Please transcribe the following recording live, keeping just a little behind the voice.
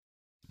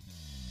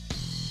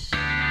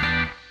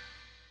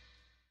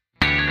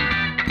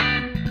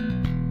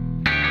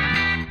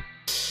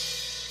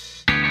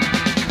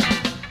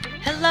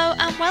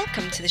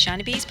welcome to the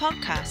Shiny Bees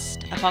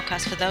podcast, a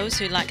podcast for those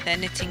who like their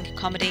knitting,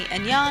 comedy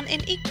and yarn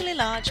in equally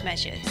large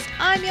measures.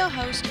 I'm your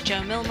host, Jo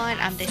Milmine,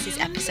 and this is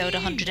episode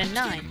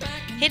 109,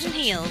 Hidden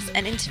Heels,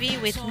 an interview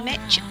with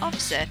Mitch of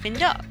Surfing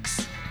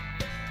Ducks.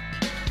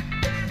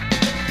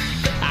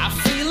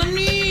 I feel a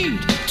need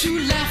to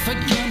laugh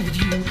again with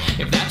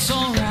you, if that's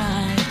alright.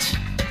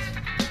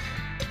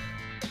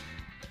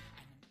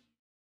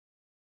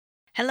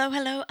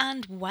 Hello,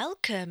 and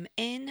welcome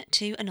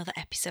into another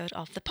episode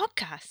of the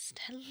podcast.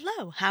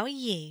 Hello, how are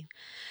you?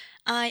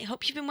 I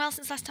hope you've been well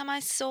since last time I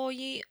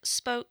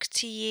spoke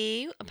to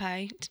you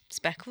about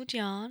speckled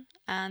yarn,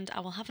 and I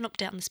will have an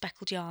update on the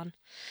speckled yarn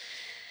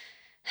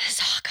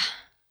saga.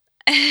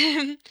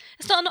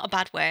 It's not a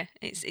bad way.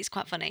 It's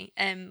quite funny.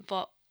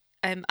 But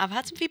I've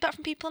had some feedback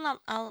from people, and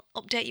I'll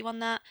update you on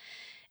that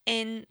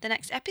in the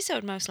next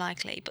episode most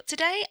likely. But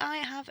today I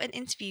have an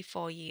interview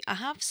for you. I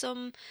have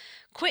some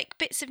quick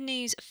bits of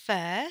news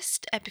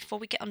first before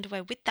we get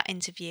underway with that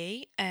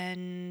interview,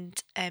 and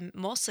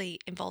mostly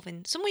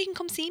involving someone you can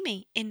come see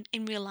me in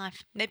real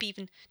life, maybe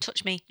even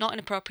touch me, not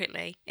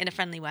inappropriately, in a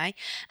friendly way.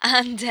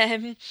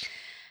 And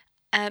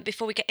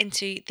before we get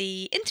into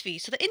the interview.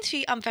 So the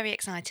interview I'm very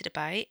excited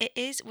about. It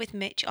is with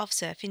Mitch of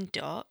Surfing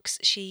Ducks.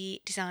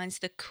 She designs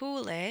the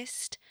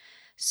coolest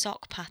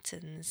sock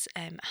patterns,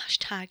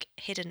 hashtag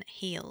hidden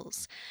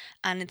heels,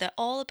 and they're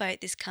all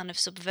about this kind of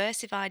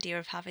subversive idea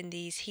of having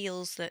these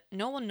heels that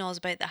no one knows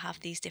about that have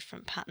these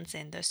different patterns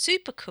in. They're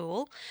super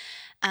cool,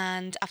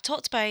 and I've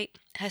talked about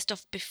her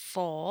stuff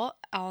before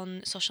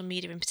on social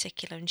media in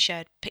particular and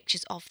shared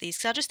pictures of these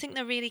because I just think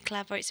they're really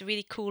clever. It's a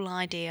really cool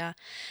idea,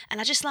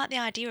 and I just like the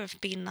idea of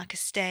being like a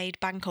staid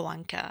banker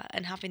wanker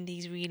and having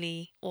these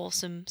really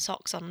awesome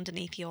socks on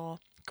underneath your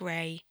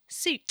grey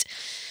suit.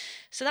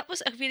 So that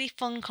was a really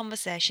fun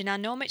conversation. I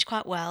know Mitch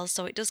quite well,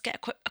 so it does get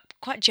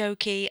quite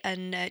jokey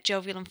and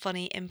jovial and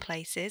funny in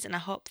places, and I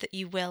hope that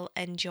you will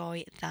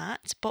enjoy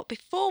that. But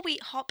before we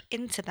hop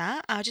into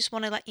that, I just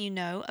want to let you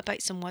know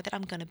about somewhere that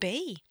I'm going to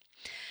be.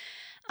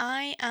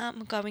 I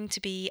am going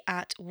to be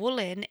at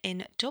Woolin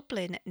in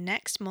Dublin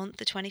next month,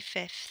 the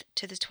 25th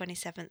to the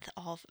 27th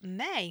of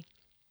May.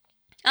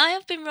 I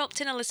have been roped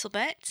in a little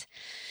bit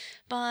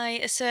by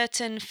a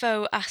certain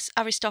faux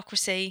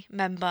aristocracy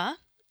member.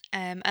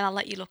 And I'll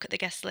let you look at the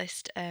guest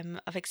list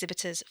of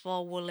exhibitors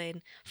for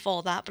Woolin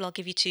for that, but I'll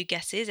give you two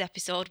guesses,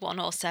 episode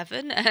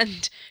 107,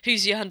 and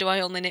whose yarn do I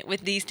only knit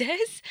with these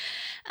days?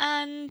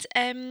 And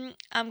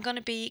I'm going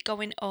to be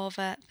going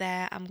over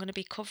there. I'm going to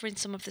be covering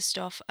some of the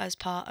stuff as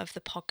part of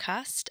the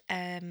podcast,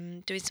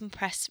 doing some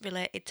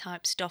press-related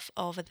type stuff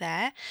over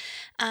there,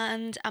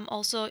 and I'm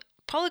also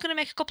probably going to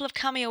make a couple of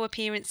cameo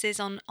appearances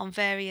on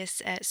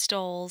various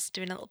stalls,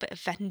 doing a little bit of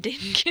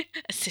vending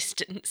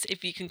assistance,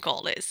 if you can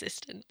call it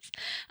assistance.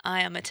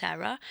 I am a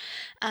terror,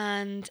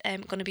 and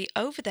I'm going to be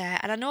over there,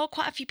 and I know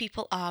quite a few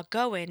people are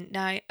going.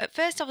 Now, at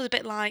first I was a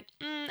bit like,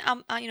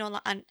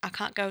 I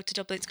can't go to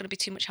Dublin, it's going to be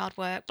too much hard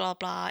work, blah,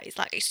 blah. It's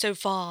like, it's so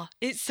far.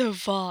 It's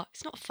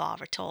not far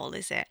at all,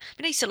 is it? I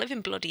mean, I used to live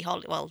in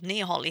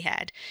near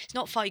Holyhead. It's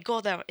not far, you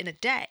go there in a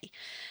day.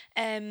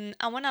 And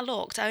when I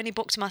looked, I only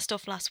booked my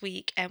stuff last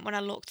week, and when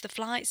I looked, the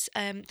flights,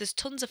 there's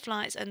tons of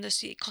flights, and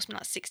it cost me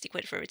like 60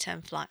 quid for a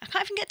return flight. I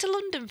can't even get to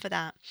London for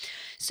that.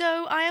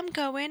 So I am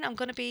going. I'm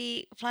going to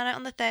be flying out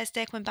on the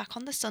Thursday, coming back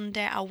on the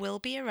Sunday. I will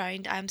be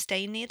around. I am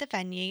staying near the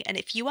venue, and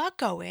if you are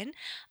going,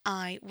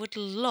 I would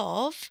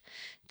love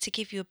to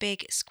give you a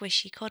big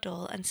squishy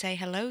cuddle and say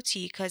hello to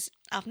you, because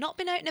I've not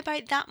been out and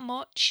about that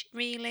much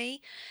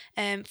really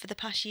for the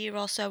past year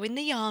or so in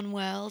the yarn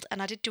world,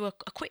 and I did do a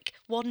quick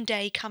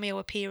one-day cameo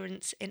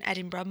appearance in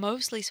Edinburgh,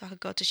 mostly so I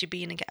could go to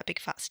Shabine and get a big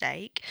fat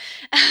steak,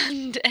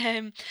 and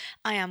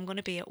I am going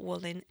to be at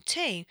Woolin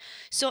too.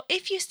 So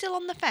if you're still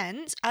on the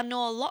fence, I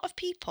know a lot of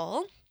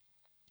people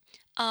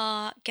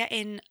are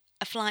getting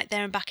a flight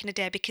there and back in a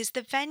day, because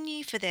the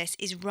venue for this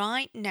is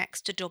right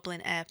next to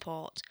Dublin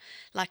Airport.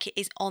 Like, it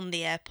is on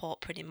the airport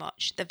pretty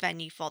much, the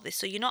venue for this.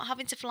 So you're not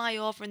having to fly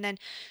over and then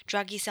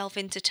drag yourself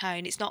into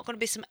town. It's not going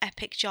to be some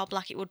epic job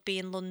like it would be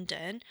in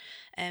London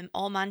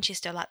or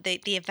Manchester. Like,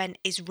 the event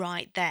is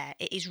right there.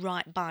 It is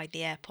right by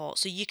the airport.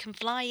 So you can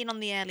fly in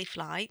on the early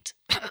flight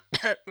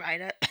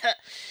right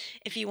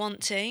if you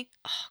want to.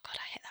 Oh God,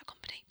 I hate that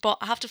company, but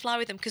I have to fly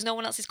with them because no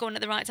one else is going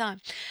at the right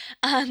time,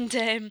 and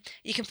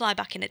you can fly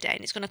back in a day,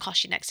 and it's going to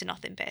cost you next to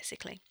nothing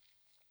basically,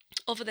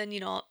 other than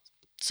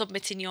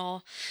submitting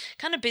your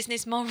kind of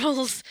business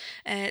morals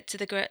to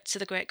the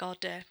great god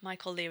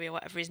Michael Leary or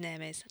whatever his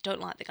name is. I don't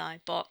like the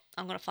guy, but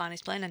I'm going to fly on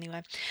his plane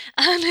anyway.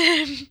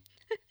 And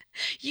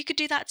you could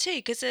do that too,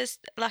 because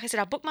like I said,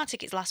 I booked my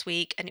tickets last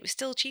week and it was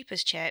still cheap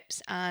as chips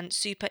and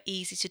super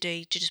easy to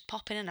do, to just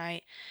pop in and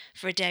out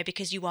for a day,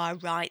 because you are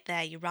right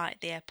there, you're right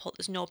at the airport,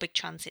 there's no big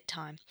transit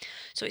time.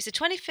 So it's the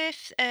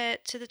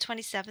 25th to the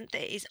 27th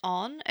it is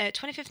on,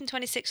 25th and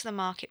 26th for the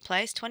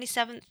marketplace,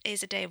 27th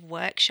is a day of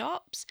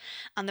workshops,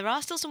 and there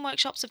are still some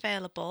workshops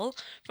available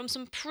from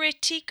some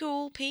pretty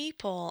cool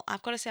people.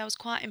 I've got to say I was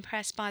quite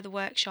impressed by the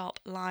workshop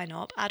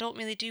lineup. I don't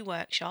really do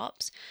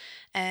workshops,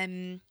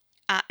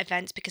 at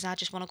events because I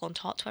just want to go and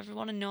talk to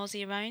everyone and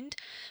nosy around.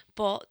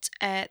 But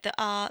there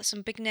are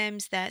some big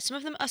names there. Some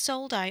of them are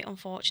sold out,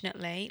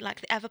 unfortunately,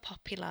 like the ever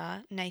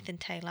popular Nathan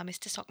Taylor,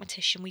 Mr.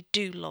 Stockmatician. We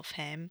do love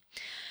him.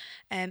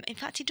 In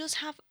fact, he does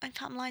have, in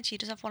fact, I'm lying to you, he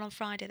does have one on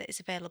Friday that is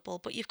available.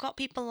 But you've got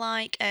people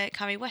like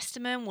Carrie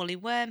Westerman, Wooly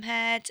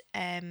Wormhead,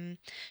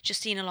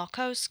 Justina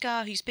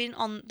Larkowska, who's been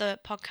on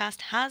the podcast,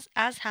 as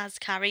has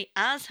Carrie,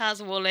 as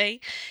has Wooly,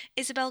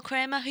 Isabel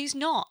Kramer, who's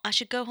not. I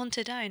should go hunt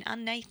her down,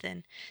 and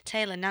Nathan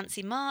Taylor,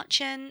 Nancy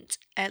Marchant,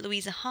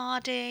 Louisa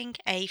Harding,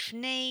 Afe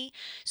Nee.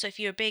 So if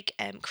you're a big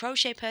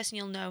crochet person,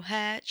 you'll know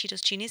her. She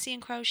does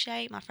Tunisian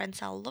crochet. My friend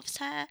Sal loves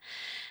her.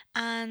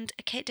 And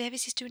Kate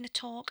Davis is doing a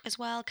talk as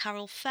well,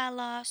 Carol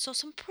Feller. So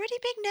some pretty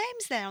big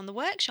names there on the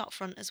workshop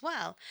front as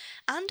well.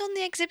 And on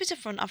the exhibitor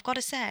front, I've got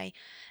to say,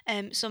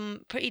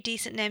 some pretty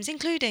decent names,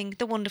 including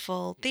the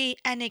wonderful, the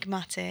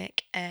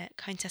enigmatic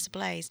Countess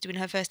Blaze doing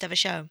her first ever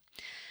show.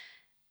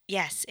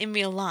 Yes, in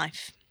real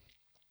life.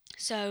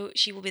 So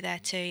she will be there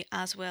too,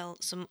 as will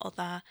some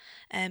other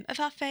of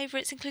our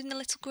favourites, including the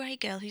little grey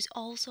girl who's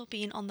also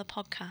been on the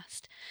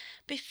podcast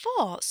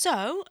before.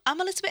 So I'm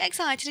a little bit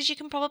excited, as you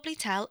can probably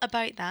tell,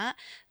 about that.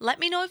 Let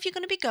me know if you're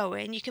going to be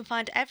going. You can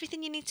find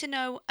everything you need to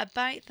know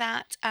about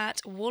that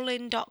at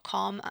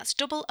woolin.com. That's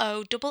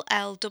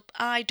WOLLINN.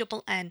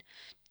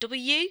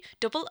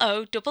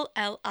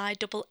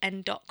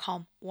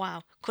 WOOLLINN.com.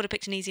 Wow, could have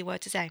picked an easier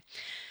word to say.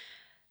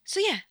 So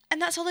yeah,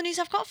 and that's all the news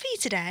I've got for you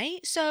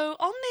today. So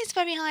on this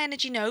very high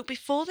energy note,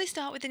 before they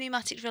start with the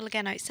pneumatic drill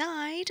again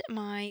outside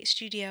my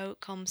studio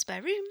cum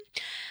spare room,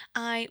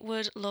 I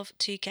would love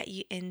to get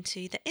you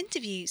into the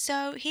interview.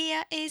 So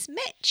here is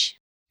Mitch.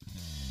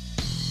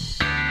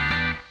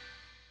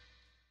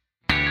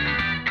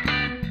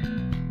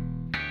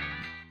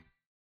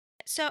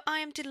 So I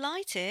am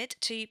delighted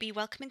to be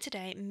welcoming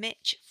today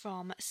Mitch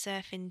from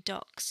Surfing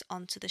Ducks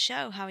onto the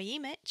show. How are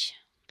you, Mitch?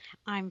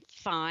 I'm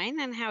fine,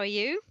 and how are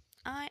you?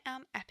 I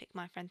am epic,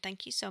 my friend.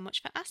 Thank you so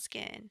much for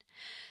asking.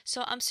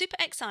 So I'm super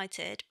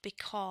excited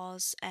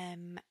because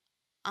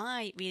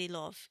I really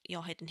love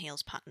your hidden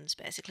heels patterns,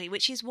 basically,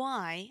 which is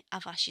why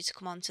I've asked you to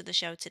come on to the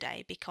show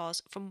today.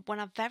 Because from when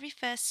I very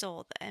first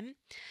saw them,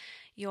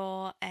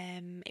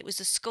 it was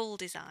a skull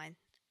design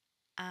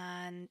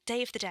and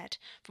Day of the Dead.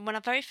 From when I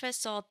very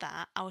first saw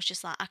that, I was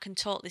just like, I can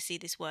totally see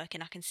this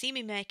working. I can see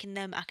me making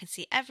them. I can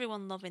see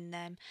everyone loving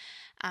them,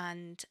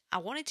 and I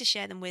wanted to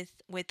share them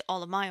with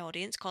all of my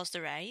audience, cause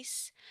the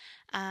race,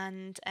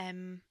 and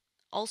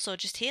also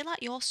just hear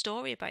like your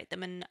story about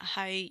them and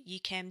how you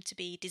came to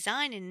be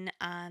designing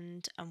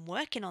and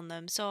working on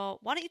them. So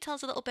why don't you tell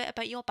us a little bit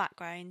about your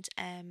background,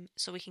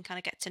 so we can kind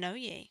of get to know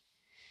you.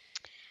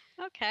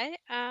 Okay,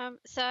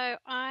 so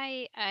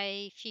I,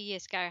 a few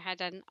years ago,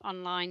 had an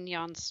online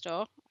yarn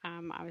store.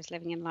 I was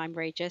living in Lyme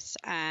Regis,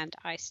 and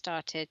I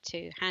started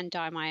to hand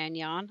dye my own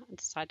yarn and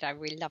decided I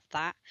really loved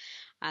that.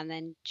 And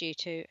then, due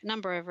to a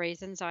number of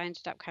reasons, I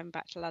ended up coming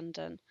back to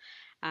London,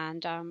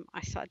 and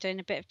I started doing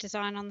a bit of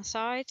design on the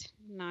side,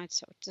 and I'd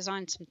sort of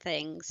designed some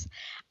things.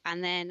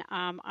 And then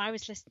I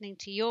was listening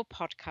to your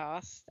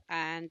podcast,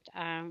 and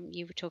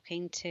you were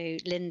talking to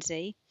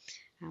Lindsay,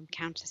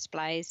 Countess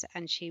Blaze,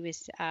 and she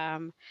was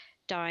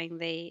dyeing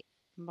the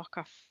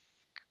mocha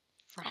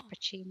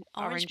frappuccino,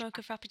 Orange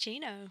mocha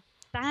frappuccino.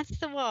 That's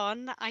the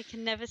one that I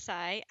can never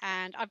say.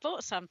 And I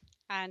bought some,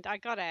 and I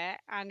got it,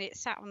 and it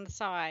sat on the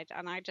side,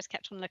 and I just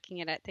kept on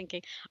looking at it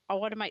thinking, I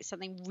want to make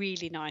something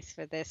really nice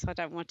for this. I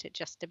don't want it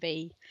just to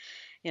be,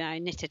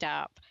 knitted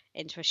up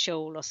into a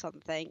shawl or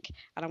something,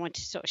 and I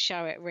wanted to sort of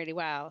show it really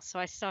well. So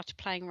I started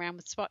playing around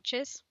with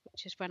swatches,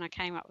 which is when I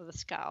came up with the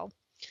skull.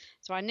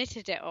 So I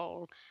knitted it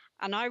all,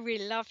 and I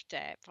really loved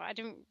it, but I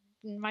didn't.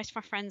 Most of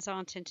my friends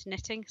aren't into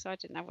knitting, so I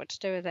didn't know what to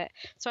do with it.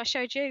 So I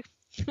showed you,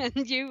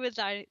 and you were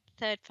the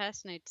third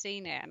person who'd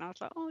seen it, and I was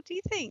like, "Oh, do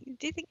you think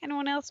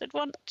anyone else would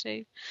want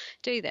to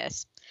do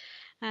this?"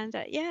 And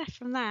yeah,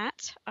 from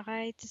that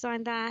I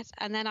designed that,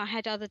 and then I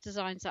had other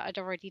designs that I'd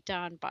already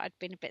done, but I'd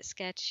been a bit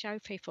scared to show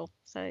people.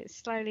 So it's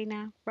slowly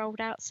now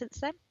rolled out since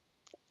then,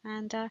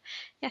 and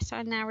yes,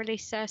 I now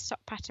release a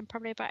sock pattern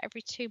probably about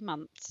every 2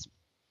 months.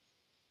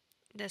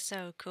 They're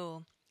so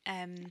cool.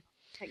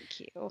 Thank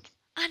you.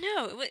 I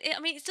know. I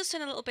mean, it does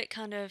sound a little bit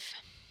kind of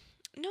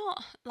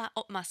not like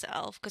up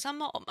myself, because I'm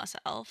not up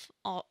myself,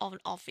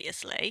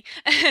 obviously.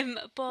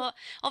 But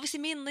obviously,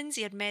 me and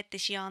Lindsay had made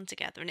this yarn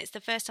together, and it's the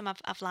first time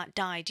I've like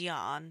dyed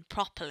yarn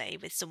properly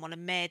with someone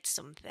and made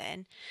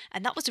something,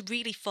 and that was a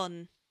really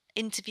fun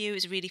interview. It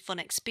was a really fun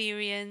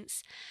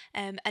experience,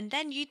 and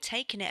then you'd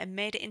taken it and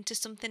made it into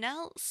something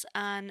else,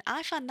 and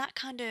I found that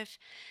kind of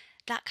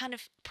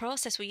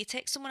process where you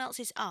take someone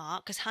else's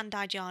art, because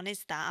hand-dyed yarn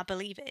is that, I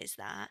believe it is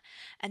that,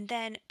 and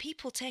then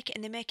people take it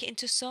and they make it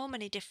into so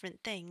many different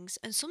things,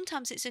 and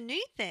sometimes it's a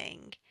new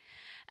thing.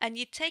 And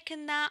you'd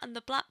taken that and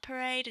the Black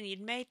Parade and you'd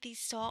made these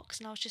socks,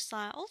 and I was just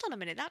like, hold on a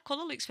minute, that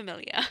colour looks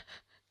familiar.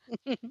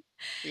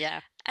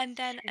 Yeah. And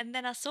then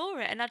I saw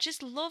it, and I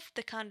just loved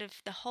the kind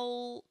of the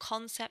whole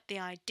concept, the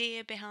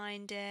idea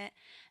behind it.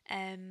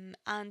 And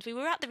we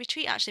were at the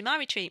retreat, actually, my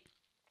retreat,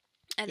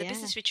 at the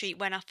business Yes. retreat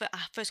when I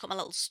first got my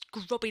little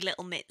scrubby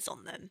little mitts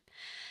on them,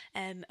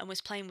 and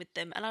was playing with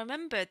them. And I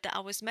remembered that I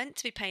was meant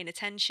to be paying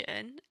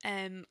attention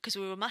because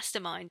we were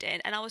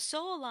masterminding, and I was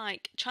so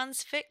like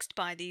transfixed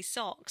by these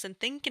socks and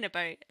thinking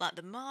about like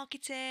the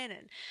marketing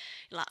and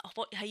like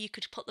how you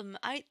could put them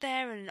out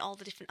there and all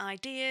the different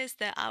ideas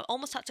that I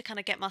almost had to kind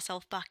of get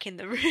myself back in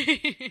the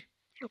room.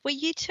 Well,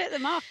 you took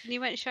them off and you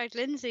went and showed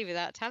Lindsay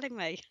without telling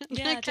me. And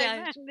Yeah, I I came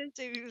did. out and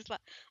Lindsay was like,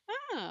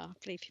 "Oh, I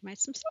believe you made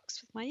some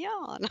socks with my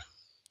yarn."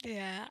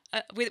 Yeah,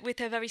 with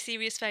her very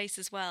serious face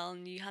as well,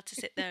 and you had to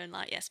sit there and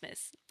like, yes,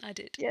 miss, I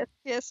did. Yes,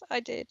 yes, I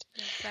did.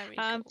 Yeah, very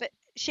cool.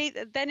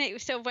 But then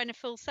it sort of went a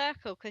full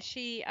circle because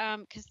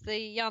because the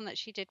yarn that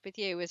she did with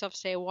you was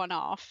obviously a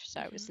one-off, so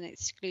it was an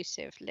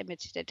exclusive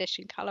limited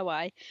edition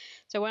colorway.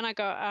 So when I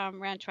got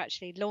round to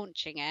actually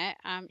launching it,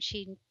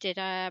 she did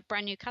a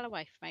brand new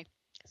colorway for me.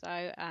 So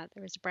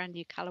there is a brand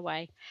new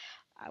colorway,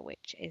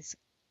 which is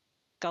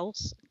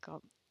goals.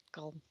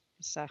 Goal.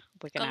 So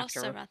we're gonna have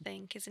Golossa, to. I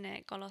think, isn't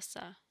it?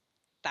 Golossa,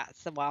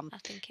 That's the one. I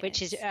think it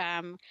Which is is.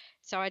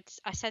 so I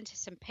sent her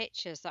some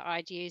pictures that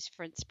I'd used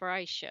for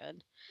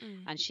inspiration,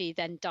 Mm. and she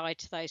then dyed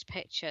to those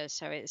pictures.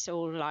 So it's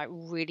all like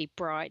really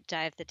bright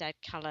Day of the Dead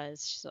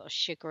colours, sort of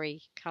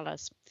sugary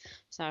colours.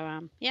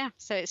 So yeah,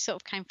 so it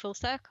sort of came full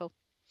circle.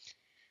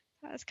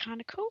 That was kind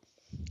of cool.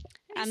 It's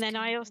And then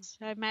I cool.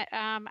 also met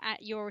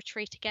at your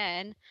retreat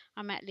again.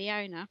 I met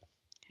Leona,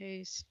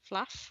 who's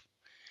Fluff,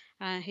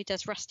 who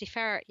does Rusty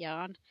Ferret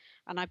yarn,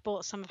 and I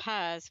bought some of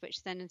hers,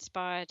 which then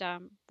inspired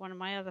one of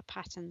my other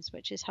patterns,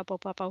 which is Hubble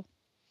Bubble.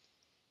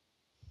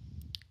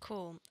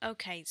 Cool.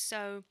 Okay,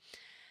 so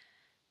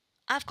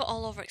I've got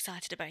all over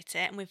excited about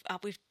it, and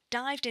we've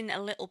dived in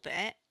a little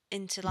bit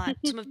into like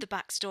some of the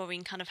backstory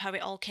and kind of how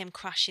it all came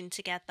crashing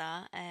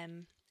together.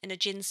 In a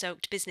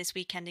gin-soaked business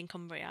weekend in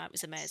Cumbria, it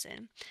was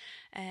amazing.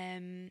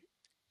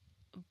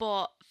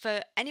 But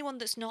for anyone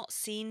that's not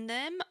seen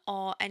them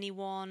or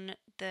anyone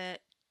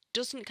that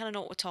doesn't kind of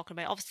know what we're talking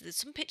about, obviously there's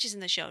some pictures in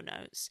the show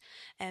notes.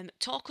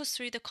 Talk us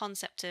through the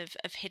concept of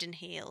hidden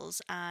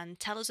heels and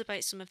tell us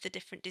about some of the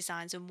different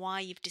designs and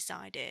why you've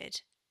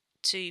decided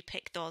to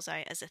pick those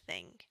out as a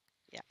thing.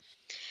 Yeah.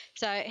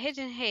 So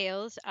hidden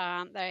heels,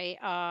 they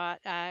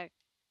are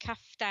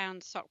cuff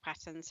down sock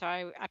pattern. So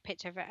I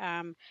picked a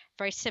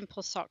very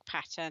simple sock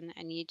pattern,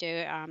 and you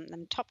do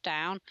them top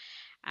down.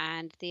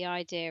 And the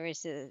idea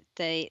is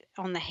that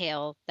on the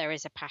heel there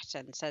is a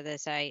pattern. So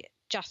there's a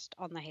just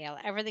on the heel.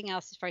 Everything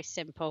else is very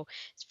simple.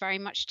 It's very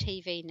much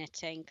TV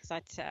knitting because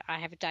I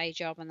have a day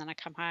job and then I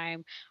come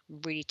home,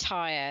 I'm really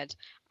tired,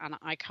 and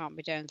I can't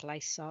be doing the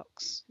lace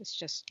socks. It's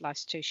just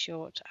life's too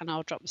short, and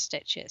I'll drop the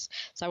stitches.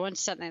 So I wanted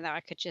something that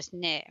I could just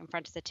knit in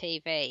front of the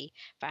TV,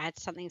 but had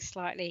something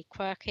slightly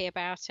quirky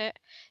about it.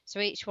 So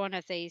each one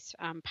of these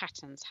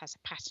patterns has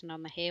a pattern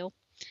on the heel,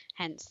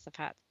 hence the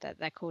fact that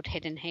they're called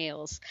hidden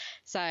heels.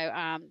 So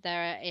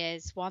there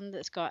is one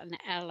that's got an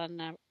L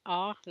and an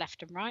R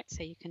left and right,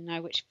 so you can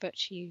know which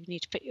foot you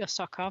need to put your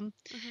sock on.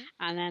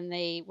 And then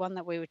the one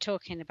that we were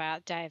talking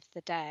about, Day of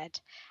the Dead,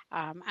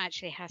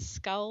 actually has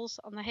skulls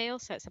on the heel.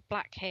 So it's a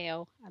black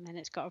heel, and then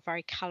it's got a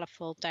very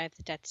colourful Day of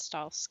the Dead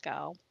style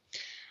skull.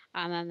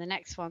 And then the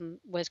next one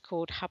was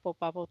called Hubble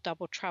Bubble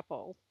Double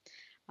Trouble,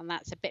 and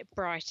that's a bit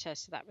brighter.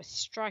 So that was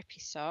stripy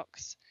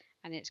socks,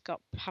 and it's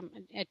got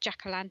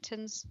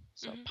jack-o'-lanterns,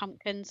 sort of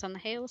pumpkins on the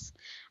heels,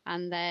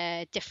 and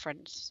they're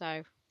different.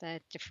 So they're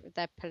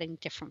pulling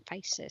different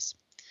faces.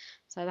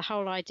 So the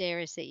whole idea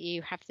is that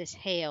you have this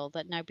heel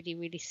that nobody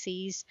really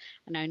sees,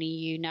 and only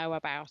you know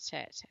about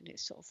it. And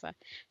it's sort of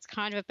it's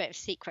kind of a bit of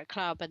secret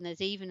club. And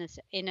there's even this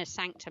inner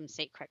sanctum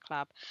secret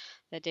club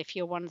that if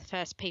you're one of the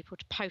first people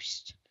to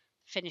post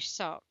finished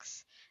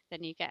socks,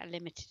 then you get a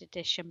limited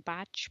edition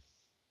badge.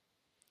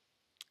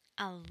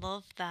 I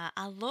love that.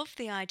 I love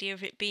the idea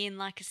of it being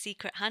like a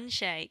secret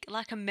handshake,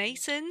 like a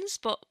Mason's,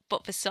 but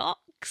for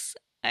socks.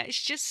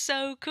 It's just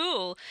so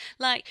cool.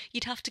 Like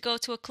you'd have to go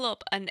to a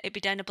club and it'd be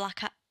down a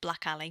back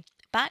alley,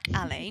 but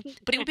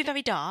it would be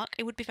very dark.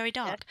 It would be very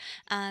dark,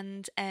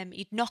 and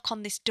you'd knock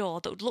on this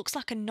door that looks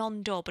like a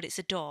non-door, but it's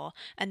a door,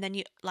 and then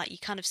you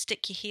kind of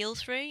stick your heel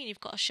through, and you've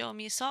got to show them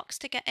your socks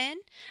to get in,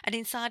 and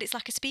inside it's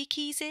like a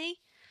speakeasy.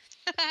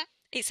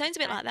 It sounds a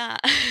bit like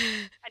that.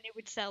 And it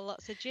would sell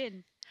lots of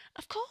gin.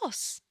 Of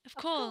course, of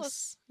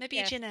course. Maybe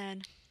a Yes. gin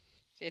urn.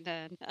 Gin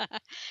urn.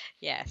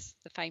 Yes,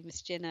 the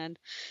famous gin urn.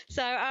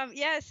 So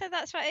yeah, so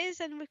that's what it is,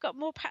 and we've got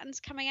more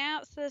patterns coming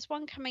out. So there's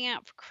one coming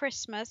out for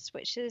Christmas,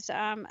 which is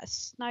a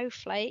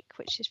snowflake,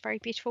 which is very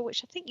beautiful,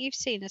 which I think you've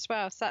seen as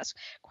well. So that's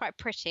quite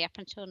pretty. Up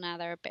until now,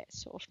 they're a bit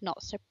sort of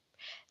not so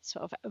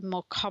sort of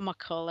more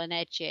comical and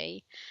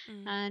edgy.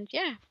 And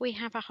yeah, we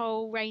have a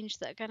whole range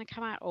that are going to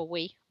come out, or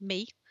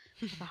me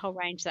have a whole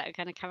range that are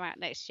going to come out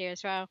next year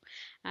as well.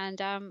 And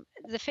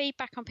the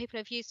feedback on people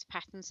who've used the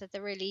patterns that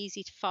they're really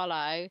easy to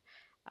follow,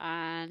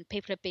 and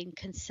people have been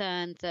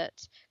concerned that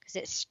because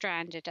it's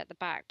stranded at the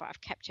back, but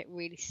I've kept it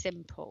really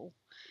simple.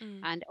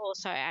 And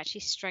also it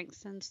actually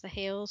strengthens the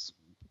heels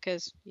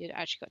because you've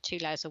actually got 2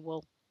 layers of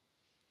wool.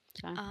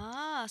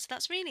 So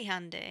that's really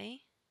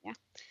handy. Yeah.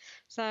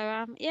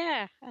 So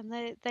yeah, and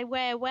they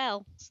wear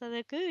well, so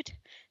they're good.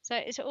 So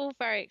it's all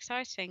very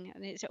exciting,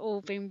 and it's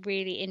all been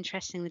really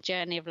interesting, the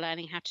journey of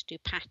learning how to do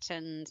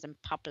patterns and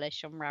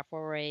publish on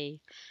Ravelry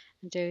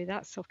and do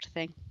that sort of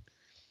thing.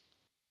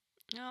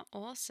 Oh,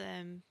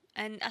 awesome.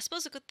 And I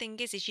suppose the good thing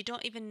is you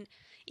don't even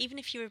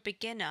if you're a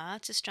beginner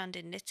to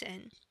stranded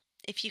knitting,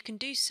 if you can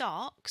do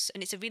socks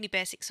and it's a really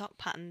basic sock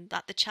pattern,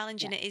 that the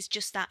challenge Yeah. in it is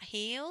just that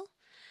heel.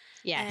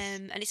 Yes.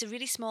 And it's a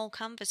really small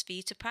canvas for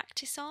you to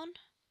practice on.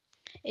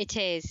 It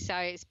is. So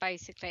it's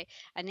basically,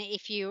 and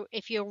if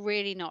you're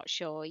really not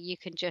sure, you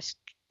can just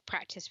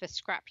practice with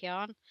scrap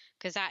yarn,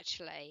 because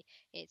actually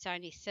it's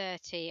only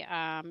 30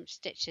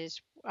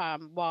 stitches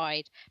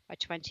wide by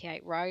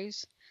 28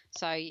 rows.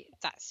 So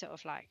that's sort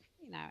of like,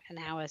 an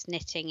hour's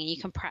knitting, and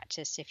you can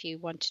practice if you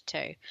wanted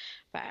to.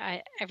 But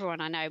everyone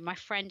I know, my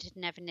friend had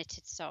never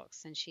knitted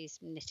socks, and she's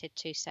knitted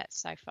 2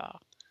 sets so far,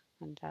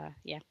 and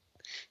yeah.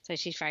 So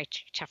she's very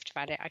chuffed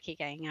about it. I keep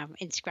getting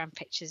Instagram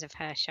pictures of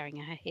her showing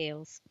her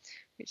heels,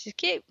 which is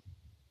cute.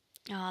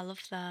 Oh, I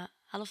love that.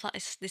 I love that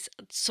this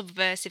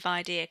subversive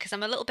idea because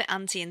I'm a little bit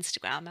anti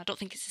Instagram. I don't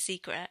think it's a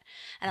secret,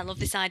 and I love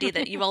this idea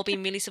that you're all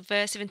being really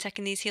subversive and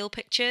taking these heel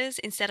pictures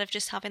instead of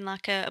just having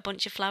like a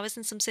bunch of flowers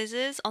and some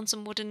scissors on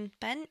some wooden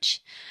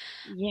bench.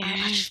 I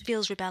Yeah. just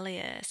feels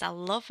rebellious. I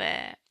love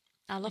it.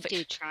 I I love it.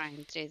 do try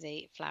and do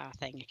the flower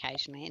thing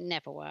occasionally. It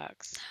never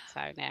works.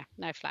 So, yeah,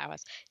 no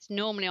flowers. It's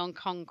normally on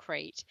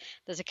concrete.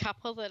 There's a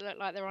couple that look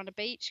like they're on a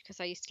beach, because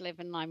I used to live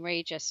in Lyme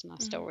Regis and I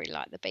still really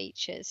like the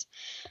beaches.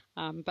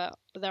 But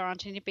there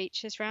aren't any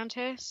beaches around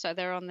here. So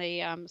they're on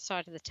the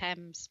side of the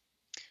Thames.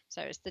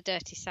 So it's the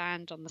dirty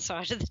sand on the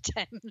side of the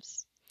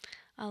Thames.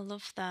 I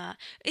love that.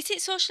 Is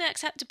it socially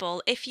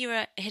acceptable if you're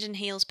a hidden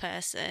heels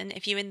person,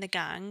 if you're in the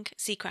gang,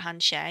 secret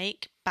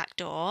handshake, back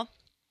door,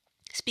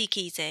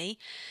 speakeasy,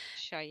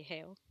 Show your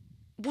heel.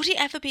 would it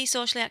ever be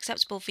socially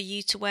acceptable for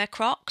you to wear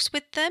Crocs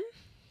with them?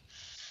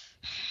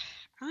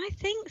 I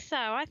think so.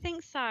 I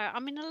think so. I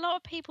mean, a lot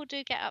of people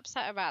do get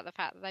upset about the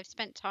fact that they've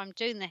spent time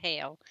doing the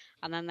heel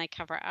and then they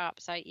cover it up.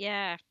 So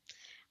yeah,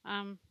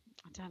 I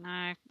don't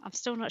know. I'm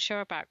still not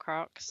sure about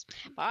Crocs,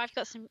 but I've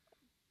got some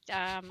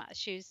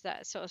shoes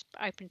that sort of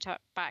open top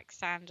back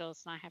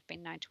sandals, and I have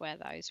been known to wear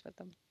those with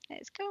them.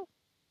 It's cool.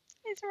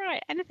 It's all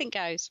right. Anything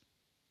goes.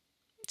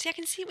 See, I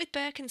can see it with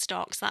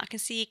Birkenstocks, that I can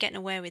see you getting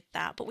away with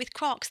that. But with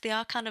Crocs, they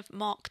are kind of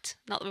mocked.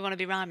 Not that we want to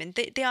be rhyming.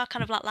 They are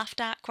kind of like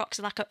laughed at. Crocs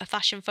are like a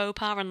fashion faux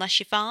pas unless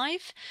you're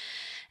five.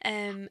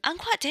 And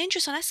quite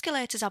dangerous on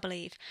escalators, I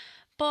believe.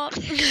 But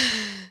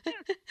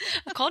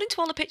according to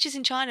all the pictures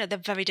in China, they're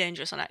very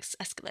dangerous on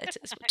escalators.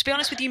 To be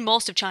honest with you,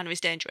 most of China is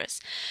dangerous.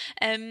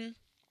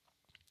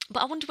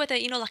 But I wonder whether,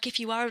 like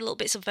if you are a little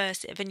bit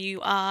subversive and you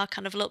are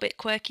kind of a little bit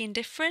quirky and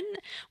different,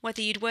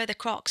 whether you'd wear the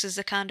Crocs as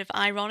a kind of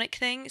ironic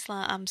thing. It's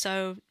like,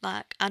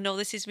 I know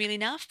this is really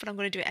naff, but I'm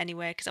going to do it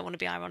anyway because I want to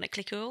be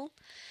ironically cool.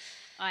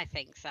 I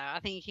think so. I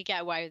think you could get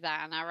away with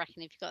that, and I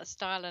reckon if you've got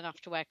style enough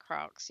to wear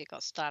Crocs, you've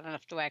got style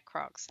enough to wear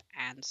Crocs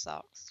and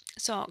socks.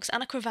 Socks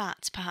and a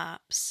cravat,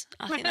 perhaps.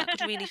 I think that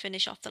could really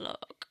finish off the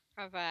look.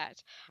 I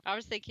bet. I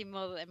was thinking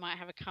more that they might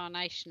have a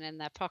carnation in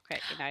their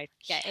pocket,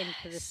 get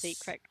into the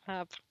secret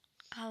club.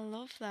 I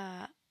love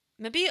that.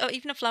 Maybe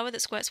even a flower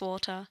that squirts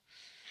water.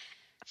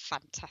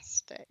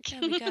 Fantastic.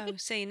 There we go.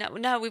 See,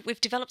 now we've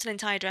developed an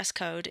entire dress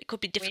code. It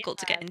could be difficult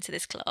to get into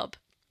this club.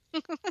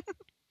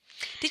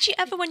 Did you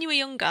ever, when you were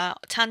younger,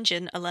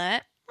 tangent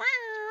alert,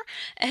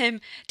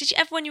 did you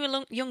ever, when you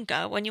were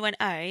younger, when you went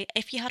out,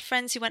 if you had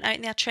friends who went out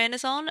and they had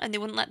trainers on and they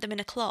wouldn't let them in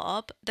a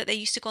club, that they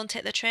used to go and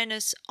take their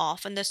trainers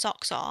off and their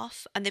socks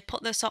off, and they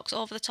put their socks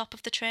over the top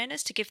of the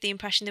trainers to give the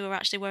impression they were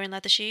actually wearing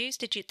leather shoes?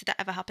 Did that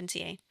ever happen to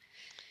you?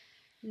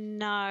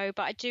 No,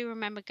 but I do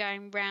remember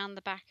going round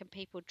the back and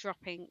people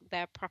dropping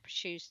their proper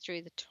shoes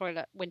through the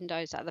toilet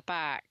windows at the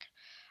back,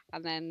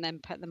 and then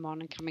put them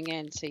on and coming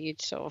in. So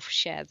you'd sort of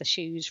share the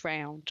shoes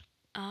round.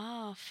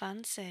 Oh,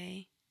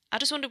 fancy. I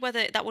just wondered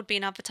whether that would be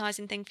an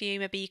advertising thing for you.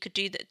 Maybe you could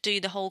do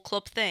the whole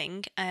club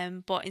thing,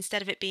 but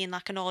instead of it being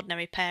like an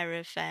ordinary pair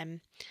of,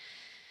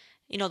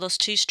 those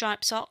two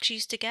striped socks you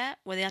used to get,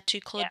 where they had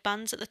two coloured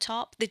bands at the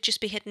top, they'd just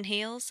be hidden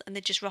heels, and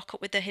they'd just rock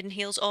up with their hidden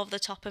heels over the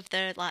top of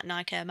their like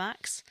Nike Air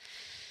Max.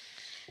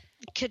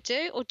 Could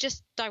do, or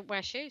just don't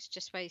wear shoes,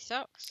 just wear your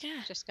socks.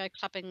 Yeah. Just go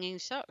clubbing in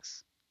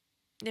socks.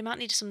 They might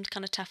need some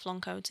kind of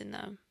Teflon coating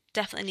though.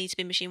 Definitely need to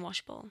be machine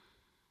washable.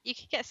 You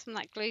could get some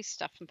like glue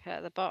stuff and put it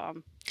at the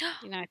bottom,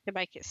 to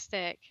make it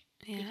stick.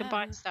 Yeah. You can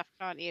buy stuff,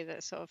 can't you,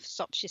 that sort of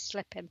stops you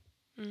slipping.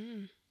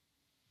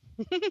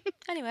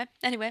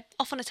 Anyway,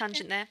 off on a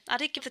tangent there. I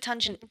did give the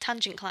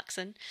tangent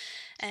klaxon.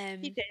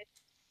 You did.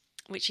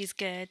 Which is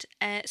good.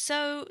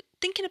 So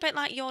thinking about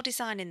like your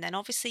designing then,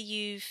 obviously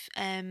you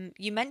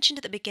mentioned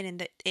at the beginning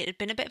that it had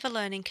been a bit of a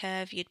learning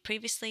curve. You'd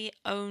previously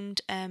owned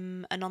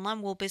an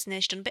online wool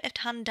business, done a bit of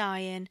hand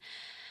dyeing,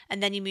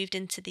 and then you moved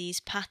into these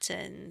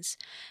patterns.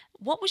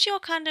 What was your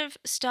kind of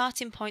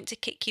starting point to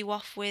kick you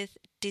off with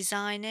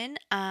designing,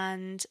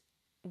 and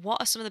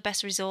what are some of the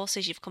best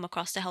resources you've come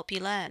across to help you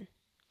learn?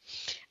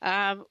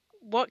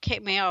 what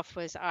kicked me off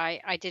was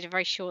I did a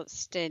very short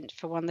stint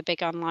for one of the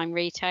big online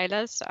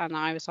retailers, and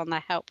I was on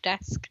their help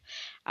desk,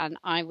 and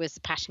I was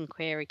the pattern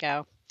query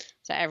girl.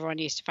 So everyone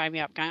used to phone me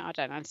up going, I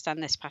don't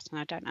understand this pattern,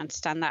 I don't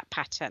understand that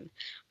pattern.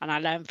 And I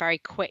learned very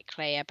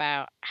quickly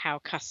about how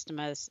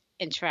customers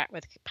interact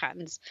with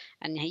patterns.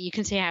 And you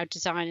can see how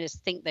designers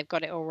think they've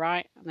got it all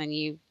right, and then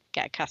you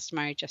get a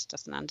customer who just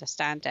doesn't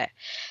understand it.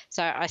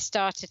 So I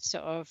started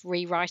sort of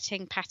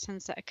rewriting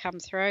patterns that had come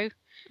through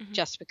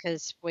just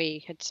because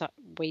we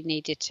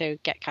needed to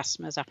get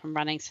customers up and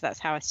running. So that's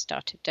how I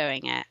started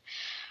doing it.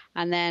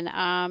 And then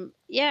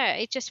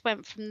it just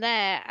went from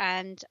there.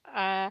 And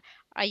I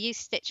use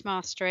Stitch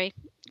Mastery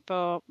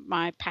for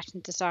my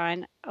pattern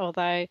design,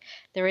 although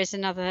there is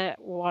another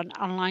one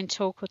online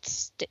tool called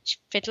Stitch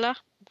Fiddler,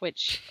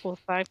 which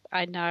also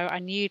I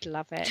knew you'd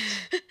love it.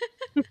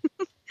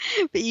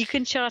 But you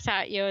can chart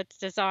out your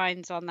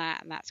designs on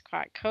that, and that's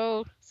quite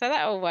cool. So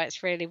that all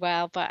works really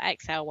well, but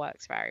Excel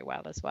works very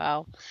well as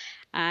well.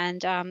 And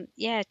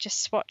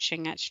just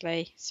swatching,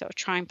 actually, sort of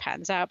trying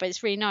patterns out. But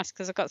it's really nice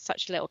because I've got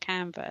such a little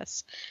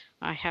canvas.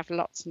 I have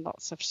lots and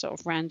lots of sort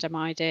of random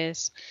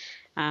ideas,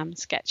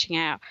 sketching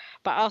out.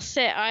 But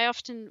I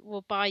often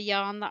will buy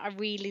yarn that I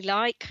really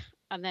like,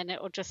 and then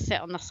it will just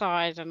sit on the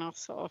side, and I'll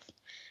sort of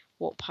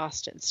walk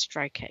past it and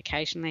stroke it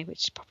occasionally,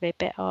 which is probably a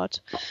bit odd.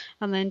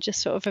 And then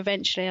just sort of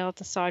eventually I'll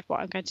decide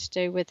what I'm going to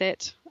do with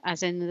it,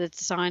 as in the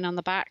design on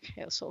the back.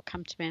 It'll sort of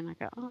come to me and I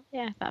go, oh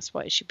yeah, that's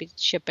what it should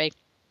be.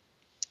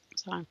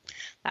 So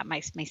that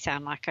makes me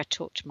sound like I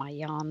talk to my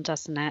yarn,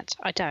 doesn't it?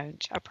 I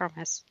don't, I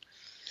promise.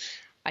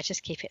 I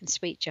just keep it in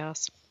sweet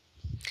jars.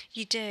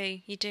 You do.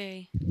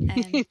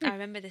 I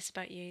remember this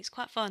about you. It's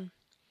quite fun.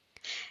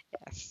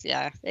 Yes,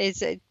 yeah.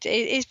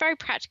 It's very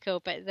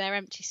practical, but they're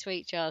empty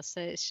sweet jars, so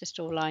it's just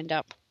all lined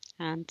up.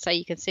 And so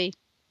you can see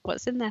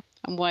what's in there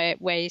and where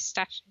you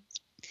stash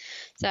it.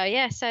 So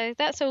yeah, so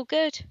that's all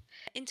good.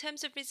 In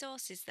terms of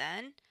resources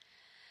then,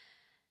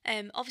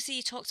 obviously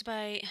you talked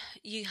about,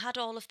 you had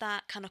all of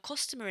that kind of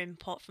customer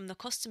input from the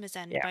customers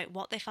end about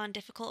what they find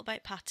difficult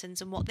about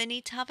patterns and what they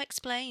need to have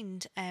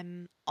explained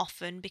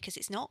often because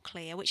it's not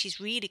clear, which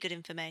is really good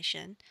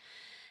information.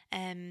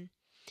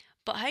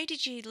 But how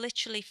did you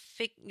literally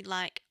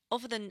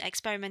other than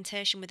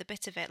experimentation with a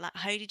bit of it, like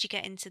how did you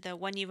get into the,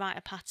 when you write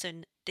a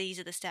pattern, these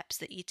are the steps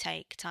that you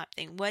take type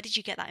thing? Where did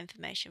you get that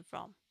information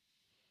from?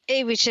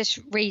 It was just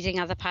reading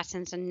other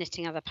patterns and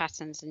knitting other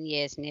patterns and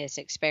years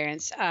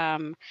experience.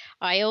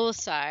 I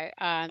also,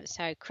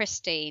 so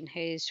Christine,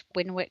 who's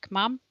Winwick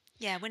mum.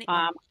 Yeah, Winwick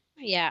mum.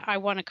 Yeah, I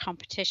won a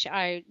competition.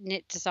 I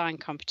knit design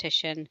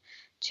competition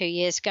 2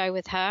 years ago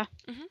with her.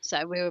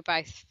 So we were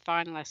both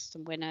finalists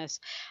and winners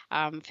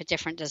for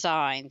different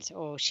designs.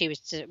 Or she was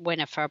the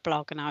winner for a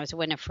blog and I was a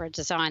winner for a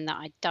design that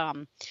I'd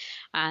done.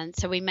 And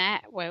so we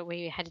met where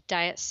we had a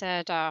day at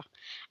Serdar.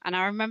 And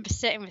I remember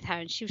sitting with her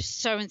and she was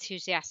so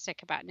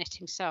enthusiastic about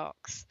knitting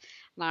socks.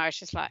 And I was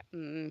just like,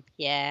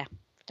 yeah,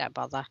 don't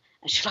bother.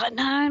 And she was like,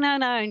 no.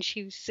 And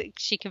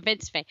she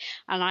convinced me.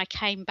 And I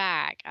came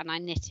back and I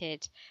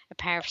knitted a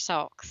pair of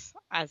socks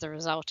as a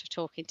result of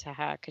talking to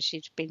her because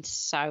she'd been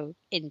so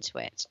into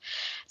it.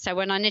 So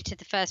when I knitted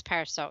the first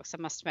pair of socks,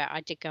 I must admit,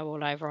 I did go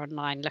all over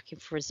online looking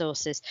for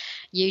resources.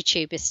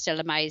 YouTube is still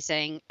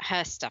amazing.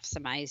 Her stuff's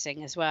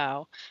amazing as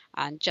well.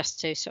 And just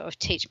to sort of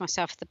teach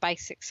myself the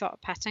basic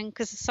sock pattern,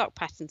 because the sock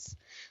patterns,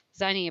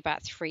 there's only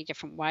about 3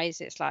 different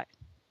ways. It's like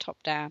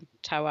top down,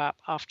 toe up,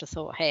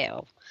 afterthought,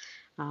 heel.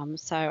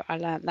 So I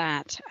learnt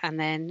that, and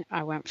then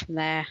I went from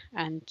there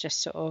and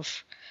just sort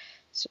of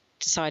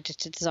decided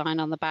to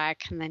design on the bag,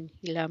 and then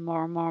you learn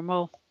more and more and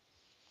more.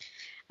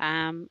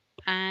 And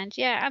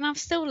I'm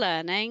still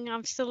learning.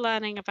 I'm still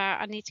learning about,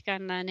 I need to go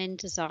and learn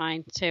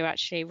InDesign to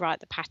actually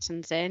write the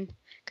patterns in,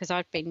 because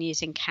I've been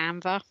using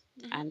Canva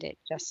and it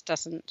just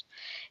doesn't,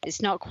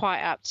 it's not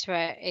quite up to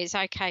it. It's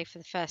okay for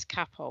the first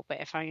couple,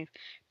 but if I'm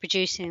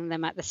producing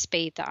them at the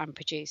speed that I'm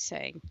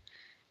producing,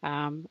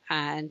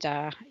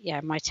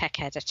 my tech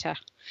editor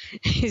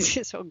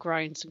sort of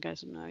groans and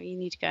goes, no, you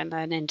need to go and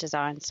learn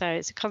InDesign. So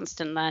it's a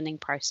constant learning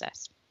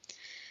process.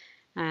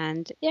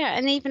 And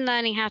even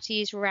learning how to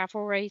use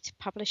Ravelry to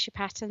publish your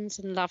patterns,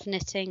 and Love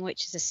Knitting,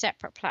 which is a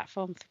separate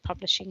platform for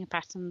publishing your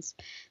patterns.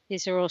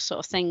 These are all sort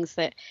of things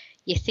that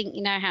you think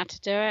you know how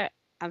to do it,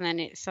 and then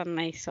it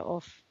suddenly sort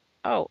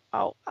of,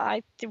 oh,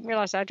 I didn't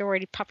realise I'd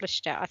already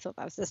published it. I thought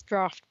that was this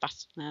draft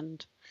button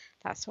and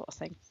that sort of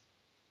thing.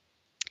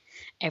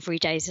 Every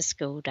day's a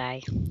school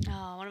day.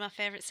 Oh, one of my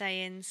favourite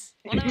sayings.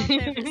 One of my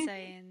favourite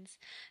sayings.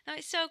 Now,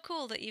 it's so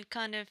cool that you've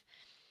kind of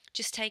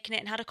just taken it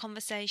and had a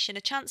conversation,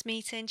 a chance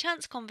meeting,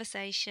 chance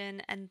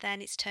conversation, and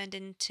then it's turned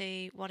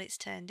into what it's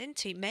turned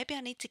into. Maybe I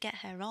need to get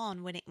her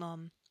on, Winnick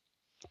Mum.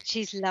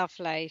 She's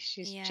lovely.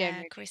 She's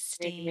generally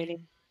Christine.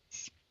 really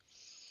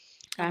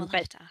nice.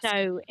 But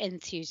so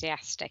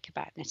enthusiastic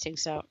about knitting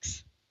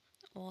socks.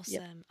 Awesome.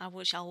 Yep. I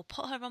will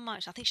put her on my,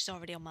 I think she's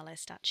already on my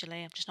list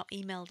actually. I've just not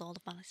emailed all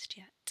of my list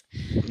yet.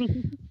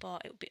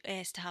 But it would be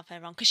ace to have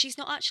her on, because she's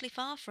not actually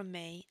far from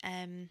me.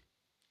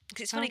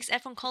 Because it's funny because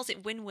everyone calls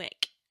it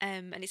Winwick,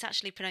 and it's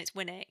actually pronounced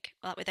Winnick,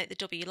 like without the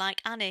W,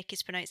 like Anik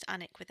is pronounced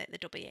Anik without the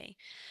W.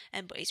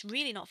 But it's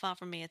really not far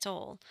from me at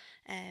all.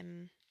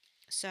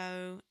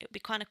 So it would be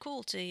kind of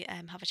cool to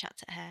have a chat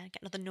to her,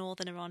 get another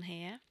northerner on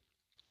here.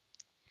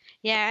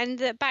 Yeah, and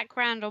the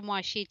background on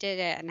why she did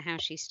it and how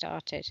she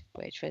started,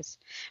 which was,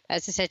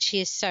 as I said, she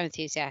is so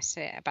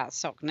enthusiastic about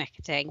sock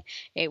knitting.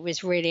 It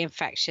was really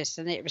infectious,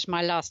 and it was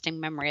my lasting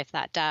memory of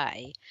that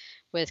day,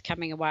 with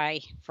coming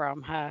away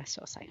from her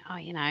sort of saying, "Oh,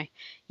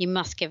 you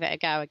must give it a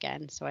go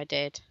again." So I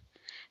did.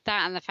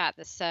 That and the fact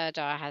that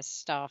Sirdar has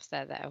staff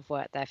there that have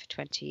worked there for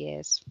 20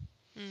 years.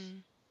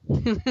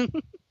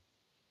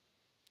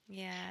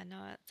 Yeah, no,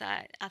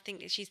 I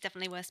think she's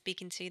definitely worth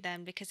speaking to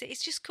then, because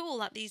it's just cool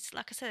that these,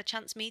 like I said, a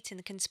chance meeting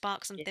that can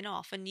spark something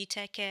off, and you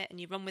take it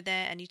and you run with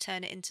it and you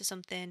turn it into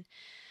something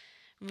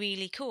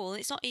really cool.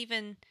 It's not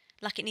even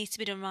like it needs to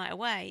be done right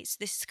away.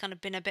 This has kind of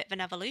been a bit of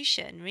an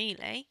evolution,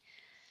 really.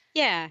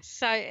 Yeah,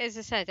 so as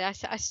I said,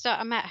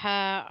 I met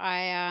her.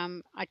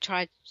 I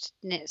tried to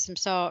knit some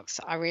socks.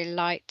 I really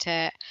liked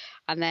it,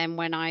 and then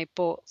when I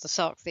bought the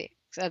sock,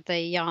 the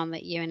yarn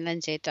that you and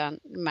Lindsay had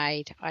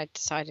made, I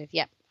decided,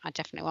 yep, I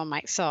definitely want to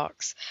make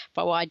socks.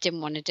 But what I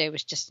didn't want to do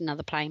was just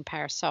another plain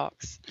pair of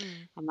socks,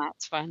 and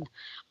that's when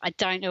I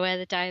don't know where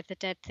the Day of the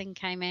Dead thing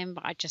came in,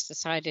 but I just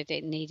decided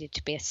it needed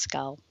to be a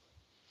skull.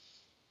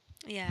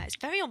 Yeah, it's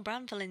very on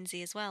brand for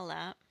Lindsay as well,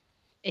 that.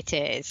 It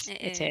is.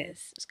 It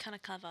is. It's kind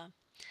of clever.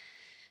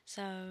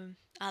 So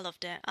I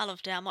loved it.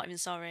 I'm not even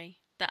sorry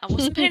that I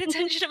wasn't paying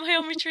attention at my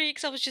own retreat,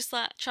 because I was just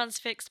like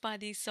transfixed by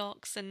these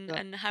socks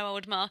and how I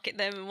would market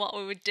them and what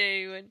we would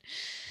do and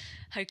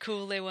how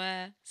cool they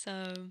were.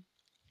 So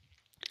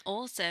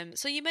awesome.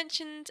 So you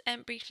mentioned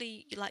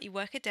briefly, like, you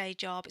work a day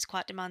job. It's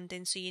quite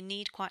demanding, so you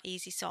need quite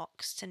easy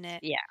socks to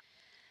knit. Yeah.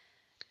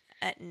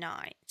 At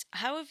night.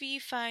 How have you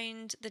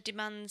found the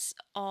demands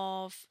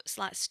of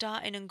like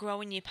starting and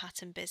growing your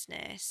pattern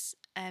business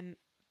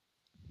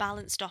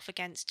balanced off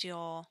against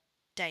your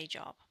day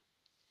job?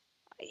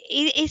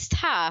 It's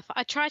tough.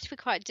 I try to be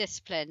quite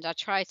disciplined. I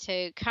try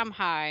to come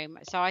home.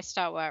 So I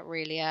start work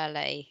really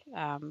early,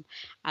 and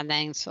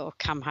then sort of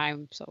come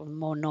home sort of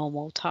more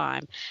normal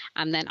time.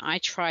 And then I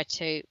try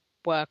to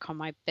work on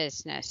my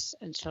business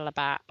until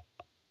about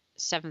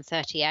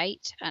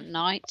 7:38 at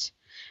night.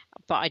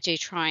 But I do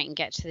try and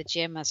get to the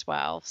gym as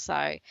well. So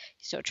you're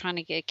sort of trying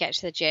to get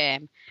to the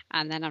gym,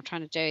 and then I'm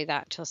trying to do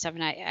that until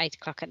 8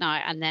 o'clock at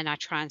night. And then I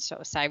try and sort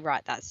of say,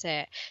 right, that's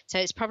it. So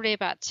it's probably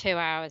about 2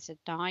 hours a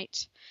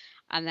night.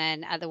 And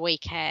then at the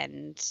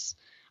weekends,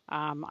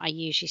 I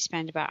usually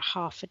spend about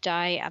half a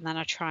day. And then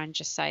I try and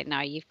just say, no,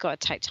 you've got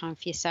to take time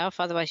for yourself.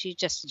 Otherwise, you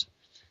just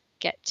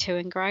get too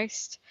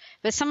engrossed.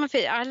 But some of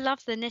it, I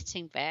love the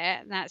knitting bit.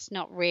 And that's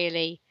not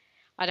really,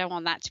 I don't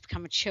want that to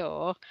become a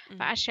chore.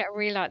 But actually, I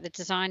really like the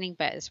designing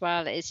bit as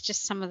well. It's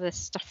just some of the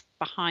stuff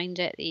behind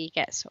it that you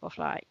get sort of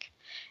like,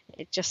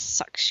 it just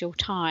sucks your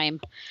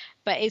time.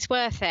 But it's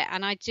worth it.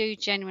 And I do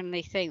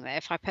genuinely think that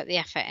if I put the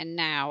effort in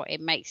now,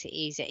 it makes it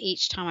easier.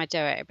 Each time I do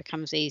it, it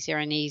becomes easier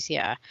and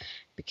easier,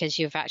 because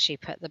you've actually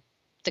put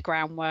the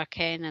groundwork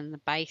in and the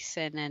base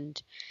in,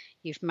 and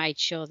you've made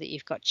sure that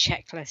you've got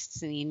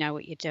checklists and you know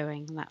what you're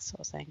doing and that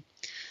sort of thing.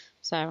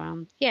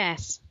 So,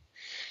 yes.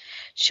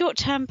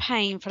 Short-term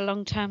pain for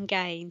long-term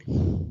gain.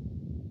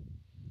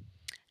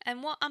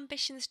 And what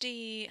ambitions do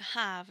you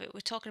have?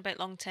 We're talking about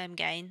long-term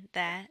gain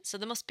there, so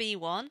there must be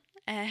one.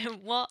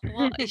 What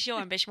is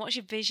your ambition? What's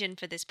your vision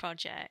for this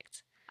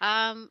project?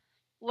 Well,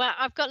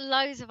 I've got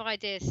loads of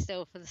ideas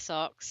still for the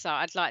socks, so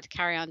I'd like to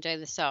carry on doing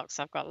the socks.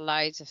 I've got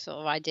loads of sort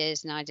of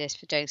ideas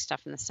for doing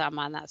stuff in the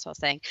summer and that sort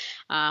of thing.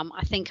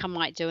 I think I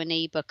might do an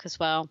ebook as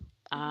well.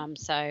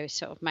 So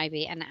sort of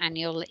maybe an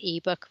annual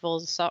ebook of all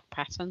the sock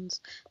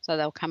patterns, so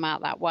they'll come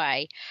out that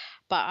way.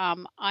 But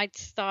I'd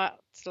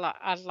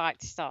like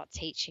to start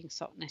teaching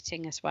sock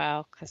knitting as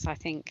well, because I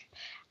think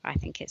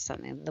it's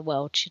something that the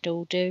world should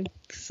all do.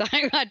 So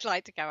I'd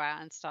like to go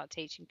out and start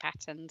teaching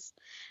patterns.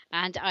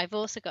 And I've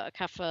also got a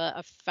couple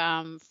of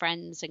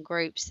friends and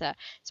groups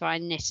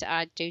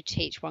I do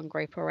teach one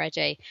group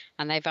already,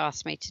 and they've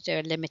asked me to do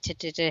a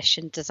limited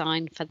edition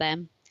design for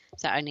them,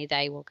 so only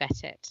they will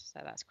get it. So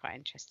that's quite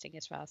interesting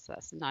as well. So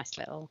that's a nice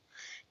little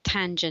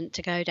tangent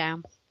to go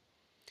down.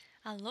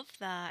 I love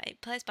that. It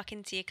plays back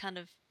into your kind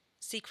of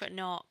secret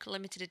knock,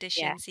 limited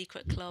edition,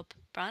 secret club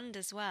brand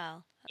as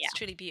well. That's a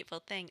truly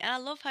beautiful thing. And I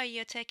love how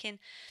you're taking,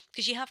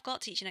 because you have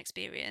got teaching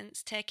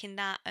experience, taking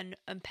that and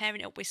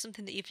pairing it up with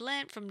something that you've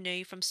learned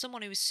from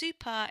someone who is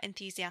super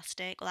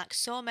enthusiastic, like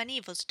so many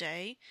of us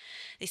do.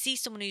 They see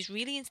someone who's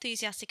really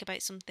enthusiastic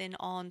about something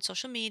on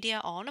social media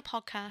or on a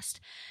podcast,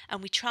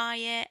 and we try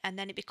it, and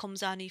then it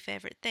becomes our new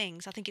favourite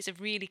things. I think it's a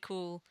really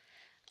cool,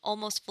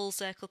 almost full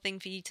circle thing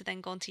for you to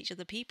then go and teach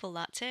other people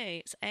that too.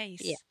 It's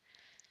ace.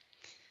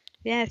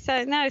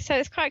 So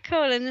it's quite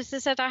cool. And as I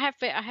said, I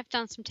have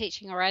done some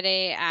teaching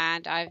already,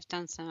 and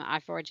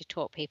I've already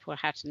taught people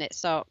how to knit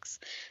socks.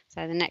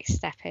 So the next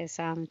step is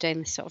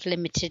doing the sort of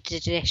limited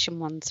edition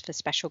ones for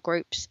special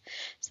groups.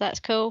 So that's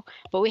cool.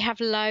 But we have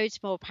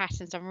loads more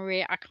patterns.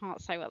 I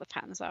can't say what the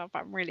patterns are,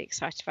 but I'm really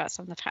excited about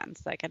some of the patterns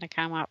that are going to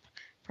come up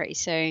pretty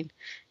soon.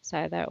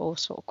 So they're all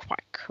sort of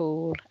quite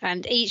cool.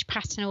 And each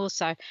pattern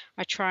also,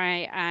 I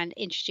try and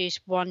introduce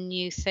one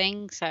new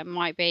thing. So it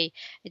might be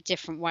a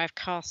different way of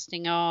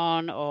casting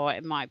on, or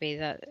it might be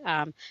that,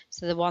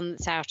 so the one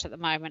that's out at the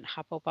moment,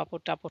 Hubble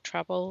Bubble Double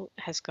Trouble,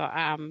 has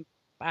got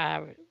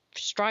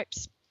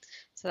stripes.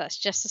 So that's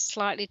just a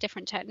slightly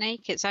different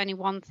technique. It's only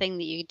one thing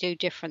that you do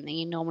different than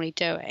you're normally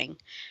doing,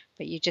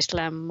 but you just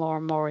learn more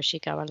and more as you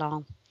go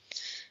along.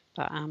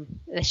 But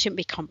they shouldn't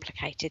be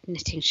complicated.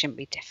 Knitting shouldn't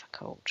be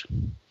difficult.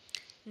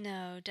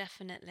 No,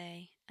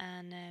 definitely.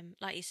 And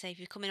like you say, if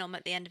you're coming home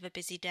at the end of a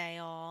busy day,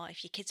 or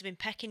if your kids have been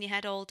pecking your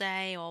head all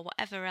day, or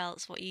whatever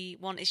else, what you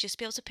want is just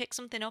be able to pick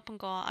something up and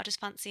go, I just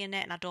fancy a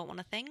knit and I don't want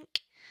to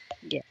think.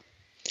 Yeah.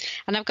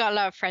 And I've got a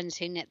lot of friends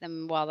who knit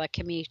them while they're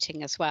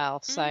commuting as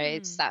well. So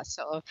it's that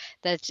sort of,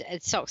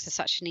 socks are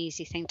such an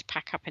easy thing to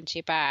pack up into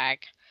your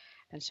bag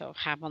and sort of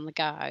have on the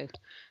go.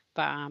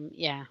 But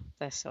yeah,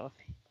 they're sort of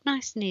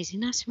nice and easy,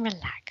 nice and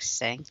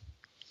relaxing.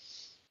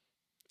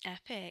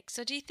 Epic.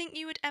 So do you think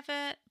you would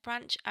ever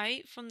branch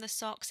out from the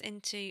socks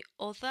into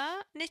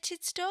other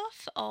knitted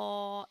stuff,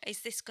 or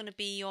is this going to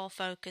be your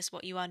focus,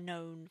 what you are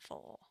known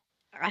for?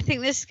 I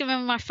think this is going to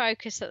be my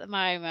focus at the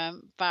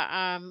moment, but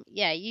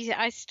yeah,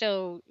 I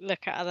still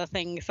look at other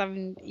things. I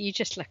mean, you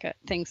just look at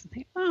things and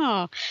think,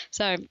 oh,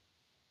 so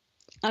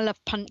I love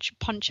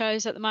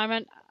ponchos at the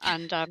moment,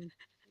 and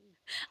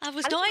I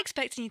was not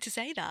expecting you to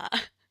say that.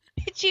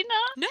 did you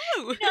not?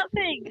 No.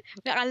 Nothing.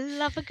 I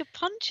love a good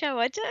poncho.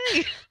 I do.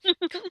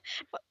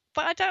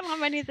 But I don't have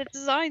many of the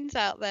designs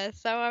out there.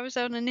 So I was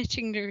on a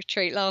knitting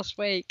retreat last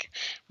week,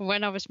 and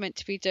when I was meant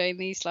to be doing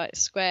these like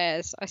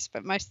squares, I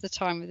spent most of the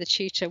time with the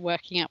tutor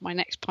working out my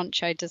next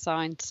poncho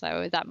design.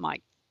 So that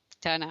might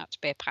turn out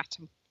to be a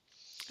pattern.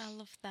 I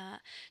love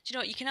that. Do you know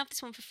what? You can have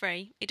this one for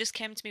free. It just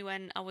came to me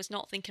when I was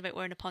not thinking about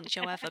wearing a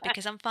poncho ever,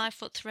 because I'm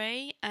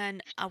 5'3",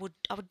 and I would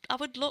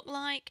look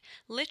like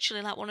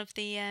literally like one of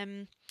the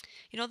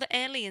the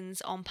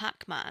aliens on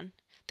Pac-Man,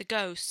 the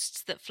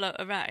ghosts that float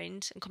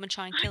around and come and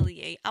try and kill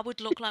you. I would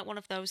look like one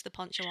of those, the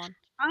poncho on.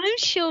 I'm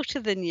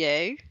shorter than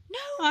you.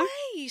 No way,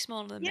 you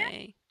smaller than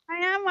me. I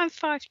am. I'm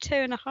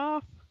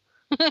 5'2.5".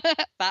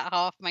 That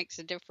half makes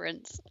a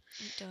difference.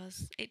 It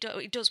does.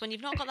 It does. When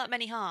you've not got that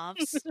many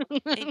halves,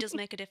 it does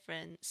make a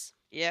difference.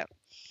 Yep.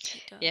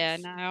 It does. Yeah,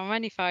 no, I'm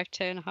only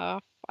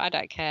 5'2.5". I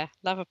don't care.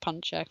 Love a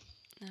poncho.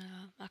 No,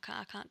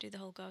 I can't do the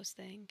whole ghost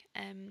thing.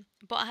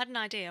 But I had an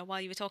idea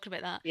while you were talking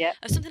about that. Yep.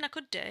 Of something I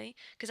could do,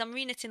 because I'm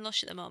re-knitting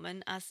Lush at the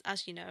moment, as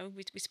you know,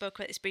 we spoke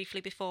about this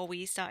briefly before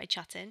we started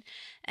chatting.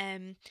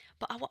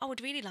 But what I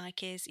would really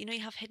like is,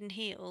 you have hidden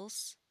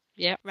heels.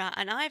 Yeah. Right,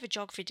 and I have a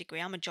geography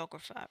degree. I'm a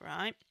geographer,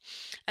 right?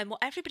 And what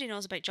everybody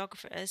knows about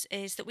geographers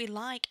is that we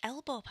like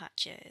elbow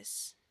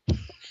patches.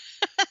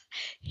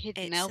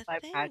 Hidden It's elbow a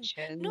thing.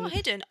 patches. Not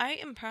hidden, out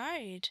and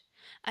proud.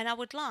 And I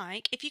would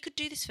like, if you could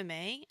do this for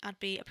me, I'd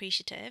be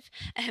appreciative.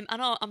 I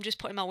know I'm just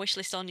putting my wish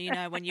list on you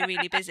now when you're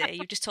really busy.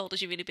 You've just told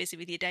us you're really busy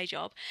with your day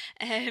job.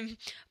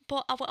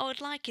 But what I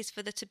would like is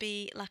for there to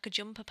be like a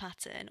jumper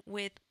pattern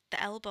with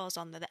the elbows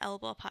on there, the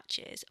elbow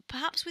patches,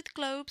 perhaps with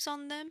globes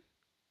on them.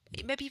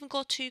 Maybe even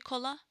go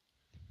 2-colour,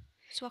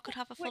 so I could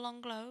have a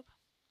full-on globe.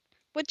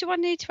 Well, do I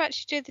need to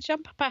actually do the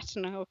jumper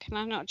pattern, or can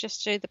I not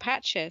just do the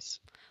patches?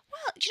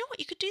 Well, do you know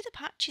what? You could do the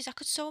patches. I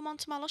could sew them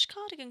onto my Lush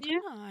cardigan,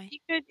 couldn't I?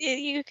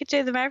 You could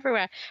do them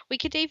everywhere. We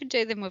could even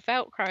do them with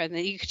Velcro, and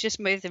then you could just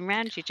move them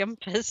around your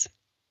jumpers.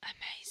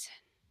 Amazing.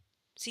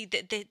 See,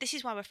 this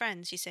is why we're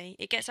friends, you see.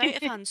 It gets out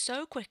of hand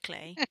so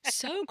quickly,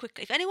 so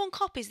quickly. If anyone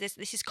copies this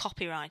is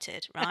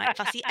copyrighted, right?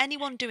 If I see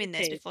anyone doing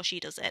this before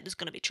she does it, there's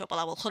going to be trouble.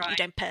 I will hunt you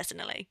down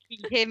personally. You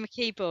can hear my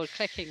keyboard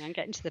clicking. I'm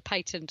getting to the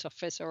patent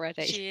office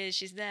already. She is.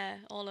 She's there,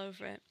 all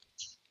over it.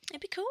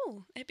 It'd be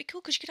cool. It'd be cool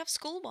because you could have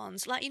school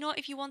ones. Like,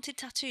 if you wanted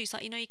tattoos,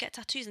 like, you get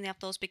tattoos and they have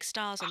those big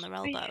stars on their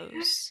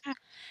elbows. Yeah.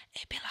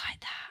 It'd be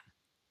like that.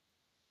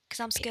 Because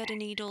I'm scared of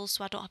needles,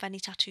 so I don't have any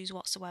tattoos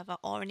whatsoever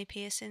or any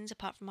piercings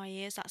apart from my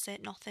ears. That's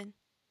it, nothing.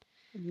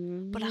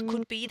 But I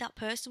could be that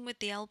person with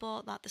the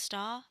elbow, like the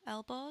star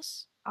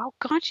elbows. Oh,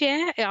 God,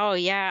 yeah. Oh,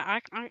 yeah.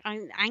 I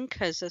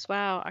anchors as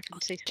well. I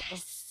can see.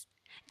 Yes.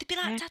 They'd be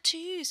like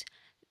tattoos.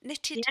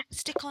 Knitted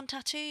stick-on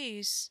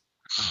tattoos.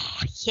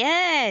 Oh,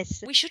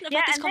 yes. We shouldn't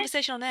have had this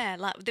conversation on air.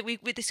 Like,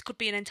 this could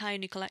be an entire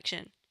new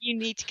collection. You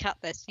need to cut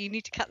this. You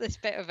need to cut this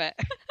bit of it.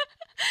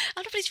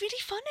 I know, but it's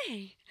really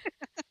funny.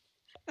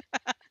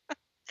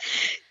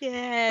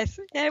 Yes.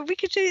 Yeah, we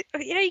could do.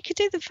 Yeah, you could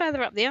do them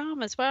further up the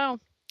arm as well.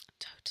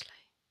 Totally.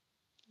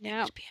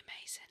 Yeah. It would be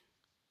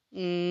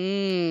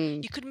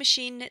amazing. Mm. You could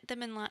machine knit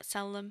them and like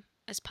sell them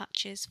as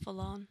patches full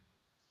on.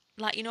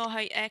 Like, you know how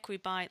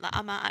Aircrew buy, like,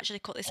 I might actually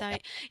cut this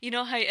out. You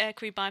know how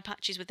Aircrew buy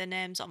patches with their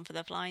names on for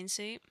their flying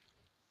suit?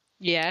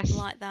 Yes.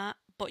 Like that,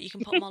 but you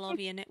can put them all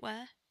over your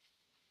knitwear.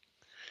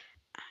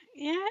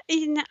 Yeah,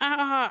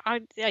 I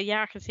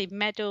can see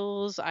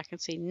medals, I can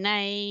see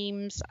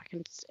names,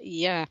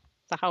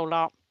 the whole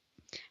lot.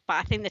 But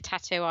I think the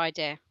tattoo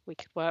idea, we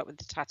could work with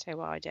the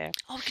tattoo idea.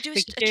 Oh, we could do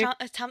a tramp.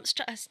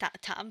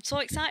 I'm so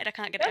excited, I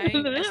can't get it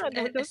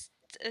out.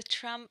 A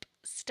tramp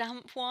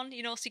stamp one,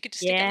 you know, so you could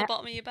just stick it on Yeah. the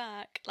bottom of your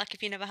back, like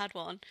if you never had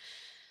one.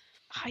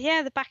 Oh,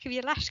 yeah, the back of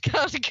your lash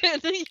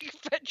cardigan. You can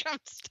put a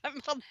tramp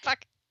stamp on the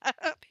back.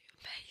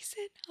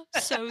 Amazing.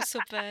 So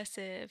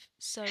subversive.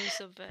 So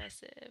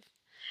subversive.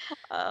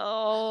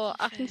 Oh,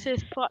 I Love can it. see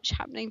this watch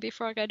happening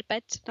before I go to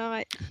bed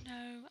tonight.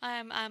 No,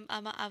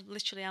 I'm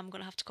literally, I'm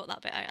gonna have to cut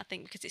that bit out, I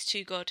think, because it's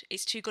too good.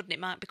 It's too good, and it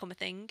might become a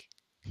thing.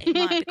 It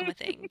might become a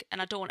thing,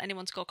 and I don't want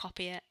anyone to go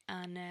copy it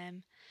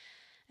and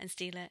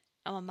steal it.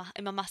 In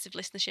my massive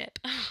listenership.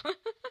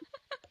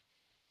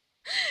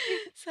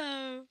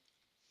 So,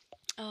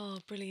 oh,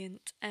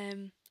 brilliant.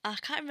 I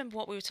can't remember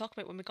what we were talking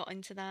about when we got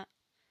into that.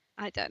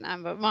 I don't know,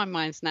 but my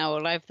mind's now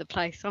all over the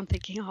place. I'm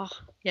thinking, oh,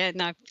 yeah,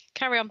 no,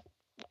 carry on.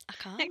 I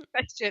can't. Next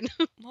question.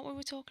 What were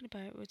we talking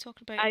about? We were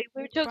talking about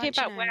We were talking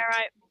branching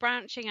about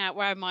branching out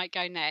where I might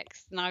go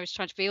next, and I was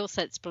trying to be all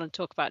sensible and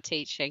talk about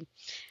teaching,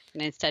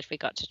 and instead we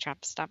got to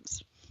tramp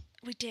stamps.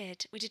 We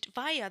did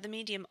via the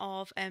medium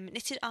of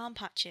knitted arm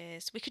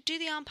patches. We could do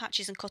the arm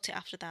patches and cut it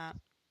after that,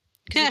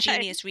 because the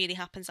genius really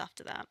happens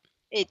after that.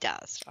 It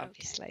does,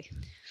 obviously.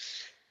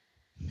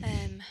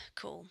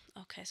 Cool.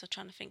 Okay, so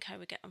trying to think how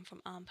we get them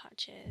from arm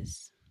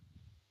patches.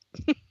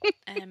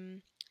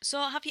 So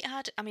have you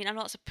had? I mean, I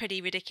know it's a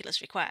pretty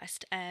ridiculous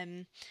request.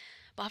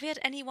 But have you had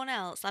anyone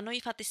else? I know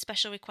you've had this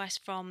special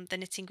request from the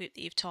knitting group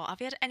that you've taught.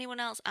 Have you had anyone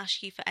else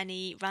ask you for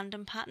any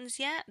random patterns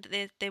yet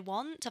that they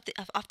want?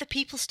 Have the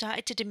people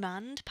started to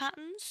demand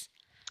patterns?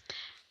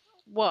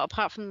 What,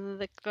 apart from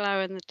the glow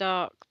in the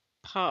dark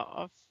part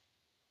of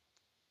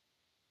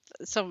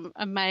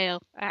a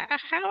male?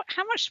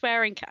 How much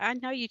swearing? I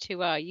know you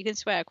two are. You can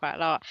swear quite a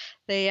lot.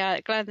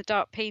 The glow in the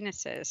dark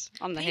penises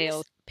on the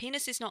heels.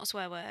 Penis is not a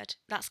swear word.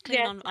 That's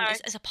clean on.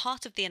 It's a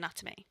part of the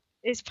anatomy.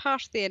 It's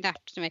part of the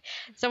anatomy.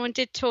 Someone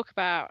did talk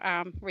about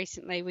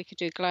recently we could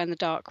do glow in the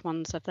dark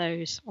ones of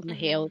those on the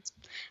heels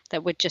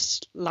that would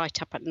just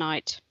light up at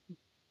night.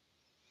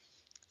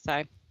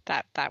 So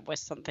that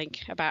was something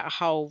about a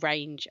whole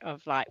range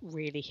of like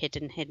really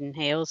hidden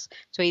heels.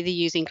 So either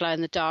using glow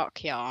in the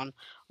dark yarn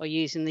or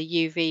using the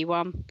UV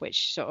one,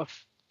 which sort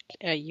of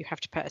you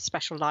have to put a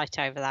special light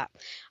over that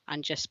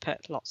and just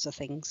put lots of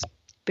things,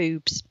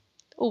 boobs,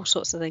 all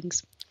sorts of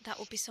things. That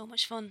would be so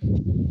much fun.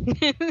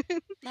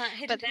 Like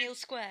hidden heel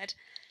squared.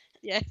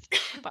 Yes,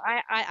 but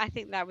I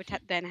think that would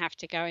then have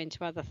to go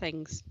into other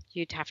things.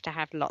 You'd have to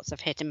have lots of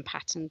hidden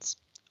patterns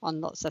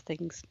on lots of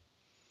things.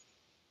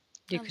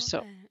 You could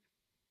sort.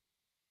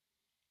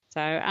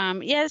 So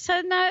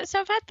so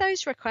I've had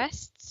those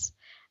requests,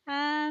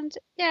 and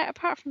yeah,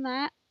 apart from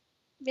that,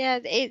 yeah,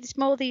 it's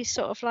more these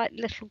sort of like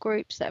little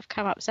groups that have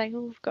come up saying,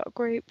 "Oh, we've got a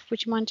group.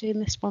 Would you mind doing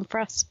this one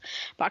for us?"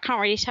 But I can't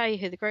really tell you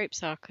who the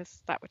groups are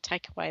because that would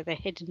take away the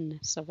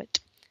hiddenness of it.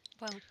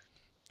 Well,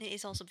 it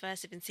is all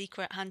subversive and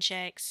secret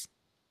handshakes.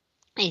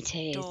 It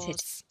is.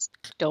 Doors.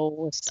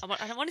 Doors.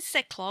 I don't wanted to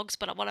say clogs,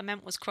 but what I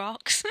meant was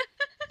Crocs.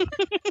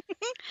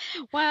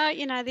 Well,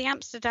 the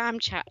Amsterdam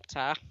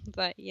chapter,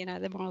 they're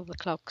more of the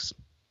clogs.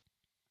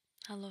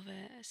 I love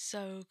it. It's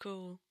so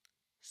cool.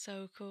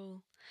 So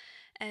cool.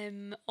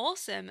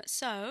 Awesome.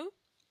 So,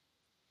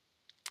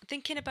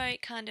 thinking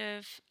about kind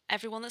of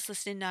everyone that's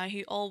listening now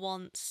who all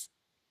wants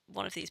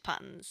one of these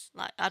patterns.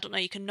 Like, I don't know,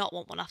 you cannot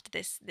want one after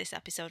this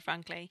episode,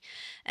 frankly.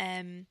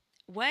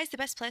 Where's the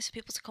best place for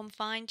people to come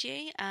find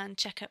you and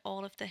check out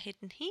all of the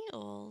hidden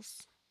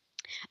heels?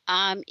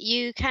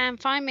 You can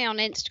find me on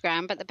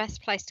Instagram, but the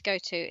best place to go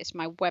to is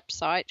my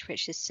website,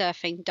 which is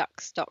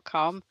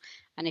surfingducks.com.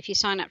 And if you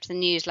sign up to the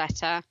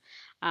newsletter,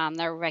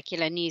 there are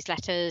regular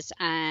newsletters,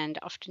 and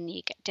often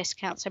you get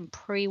discounts and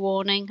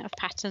pre-warning of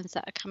patterns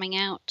that are coming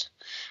out.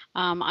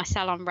 I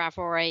sell on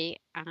Ravelry,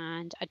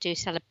 and I do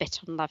sell a bit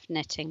on Love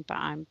Knitting, but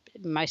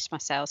most of my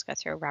sales go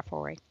through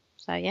Ravelry.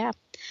 So yeah,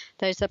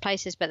 those are the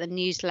places, but the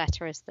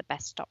newsletter is the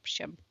best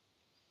option.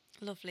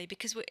 Lovely,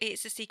 because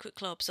it's a secret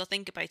club, so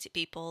think about it,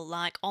 people.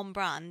 Like, on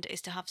brand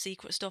is to have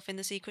secret stuff in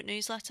the secret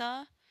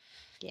newsletter.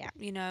 Yeah.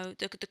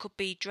 There could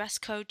be dress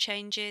code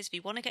changes. If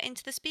you want to get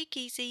into the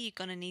speakeasy, you're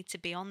going to need to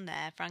be on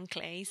there,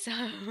 frankly. So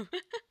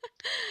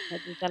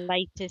the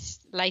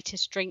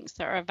latest drinks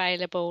that are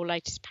available,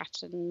 latest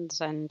patterns,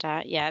 and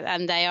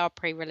and they are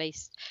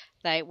pre-released.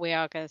 We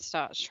are going to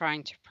start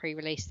trying to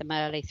pre-release them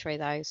early through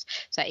those.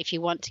 So if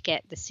you want to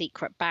get the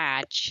secret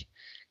badge,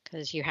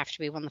 because you have to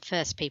be one of the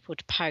first people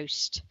to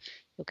post,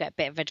 you'll get a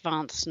bit of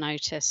advance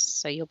notice,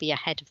 so you'll be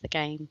ahead of the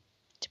game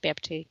to be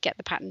able to get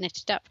the pattern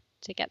knitted up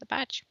to get the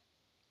badge.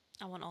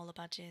 I want all the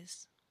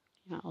badges.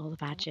 You want all the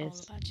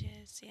badges. All the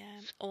badges,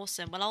 yeah.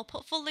 Awesome. Well, I'll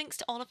put full links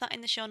to all of that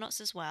in the show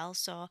notes as well,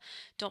 so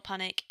don't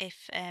panic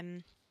if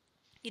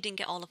you didn't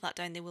get all of that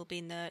down. They will be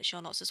in the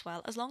show notes as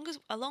well,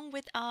 along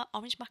with our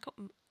orange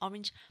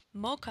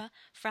mocha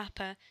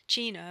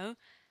frappuccino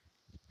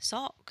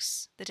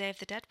socks, the Day of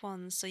the Dead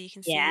ones, so you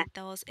can see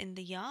those in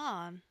the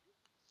yarn.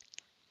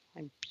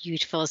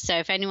 Beautiful. So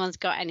if anyone's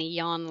got any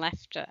yarn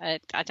left,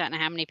 I don't know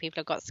how many people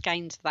have got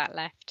skeins of that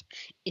left,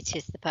 it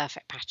is the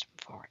perfect pattern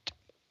for it.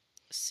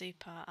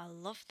 Super. I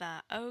love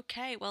that.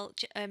 Okay, well,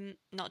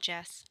 not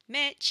Jess,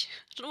 Mitch.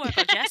 I don't know where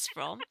I got Jess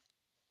from.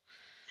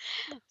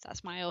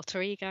 That's my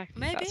alter ego.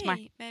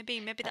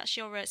 Maybe that's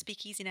your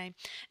speakeasy name.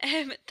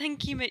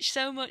 Thank you, Mitch,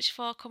 so much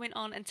for coming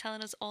on and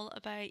telling us all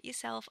about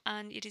yourself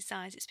and your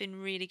designs. It's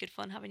been really good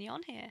fun having you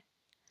on here.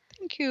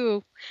 Thank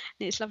you.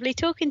 And it's lovely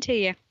talking to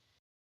you.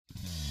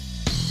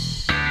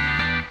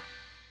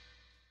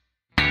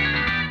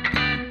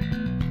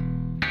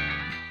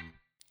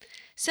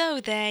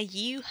 So there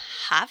you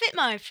have it,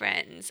 my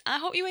friends. I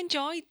hope you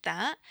enjoyed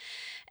that.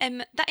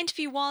 That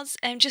interview was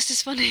just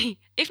as funny,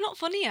 if not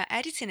funnier,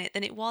 editing it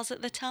than it was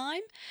at the time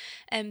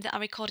that I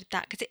recorded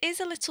that, because it is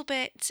a little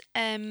bit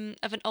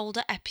of an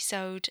older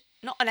episode.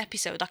 Not an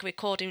episode, like a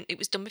recording. It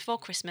was done before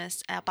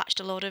Christmas. I batched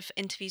a load of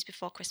interviews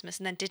before Christmas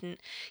and then didn't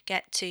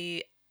get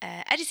to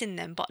editing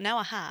them, but now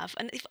I have,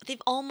 and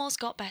they've almost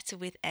got better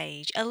with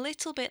age, a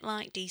little bit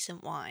like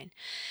decent wine.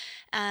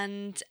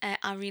 And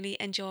I really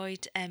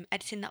enjoyed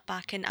editing that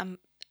back, and I'm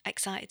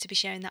excited to be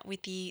sharing that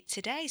with you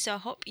today. So I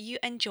hope you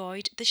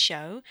enjoyed the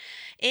show.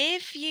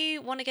 If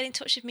you want to get in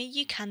touch with me,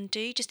 you can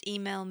do. Just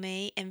email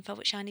me,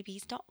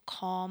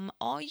 info@shinybees.com,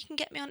 or you can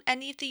get me on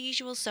any of the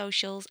usual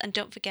socials. And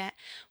don't forget,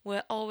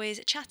 we're always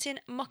chatting,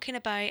 mucking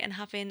about, and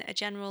having a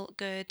general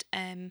good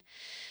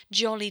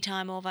jolly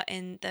time over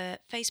in the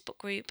Facebook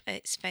group.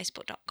 It's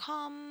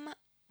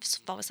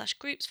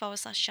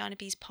facebook.com/groups/Shiny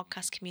Bees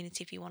podcast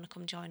community if you want to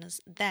come join us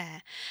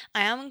there.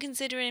 I am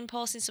considering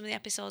posting some of the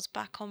episodes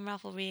back on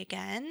Ravelry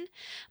again.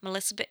 I'm a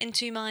little bit in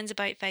two minds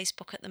about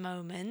Facebook at the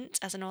moment,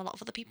 as I know a lot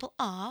of other people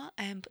are,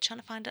 but trying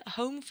to find a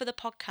home for the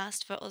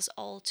podcast for us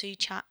all to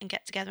chat and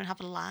get together and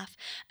have a laugh,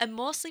 and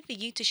mostly for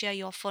you to share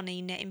your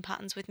funny knitting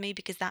patterns with me,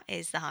 because that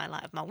is the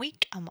highlight of my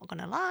week, I'm not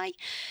going to lie.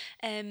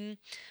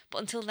 But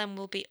until then,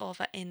 we'll be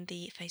over in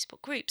the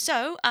Facebook group.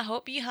 So I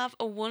hope you have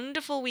a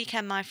wonderful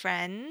weekend, my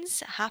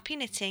friends. Happy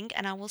knitting,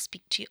 and I will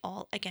speak to you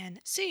all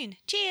again soon.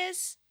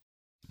 Cheers!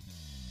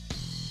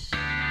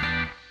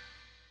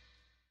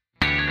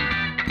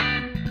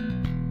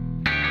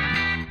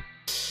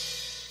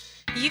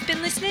 You've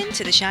been listening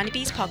to the Shiny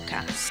Bees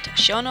podcast.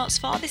 Show notes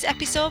for this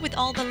episode with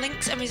all the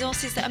links and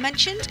resources that are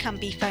mentioned can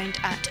be found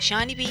at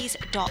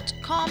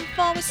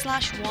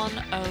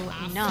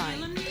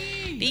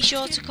shinybees.com/109. Be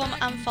sure to come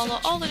and follow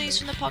all the news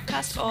from the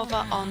podcast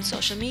over on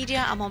social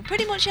media. I'm on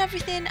pretty much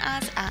everything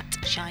as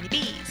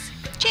 @ShinyBees.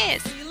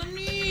 Cheers! Feel a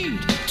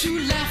need to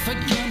laugh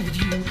again with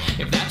you,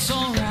 if that's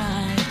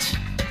alright.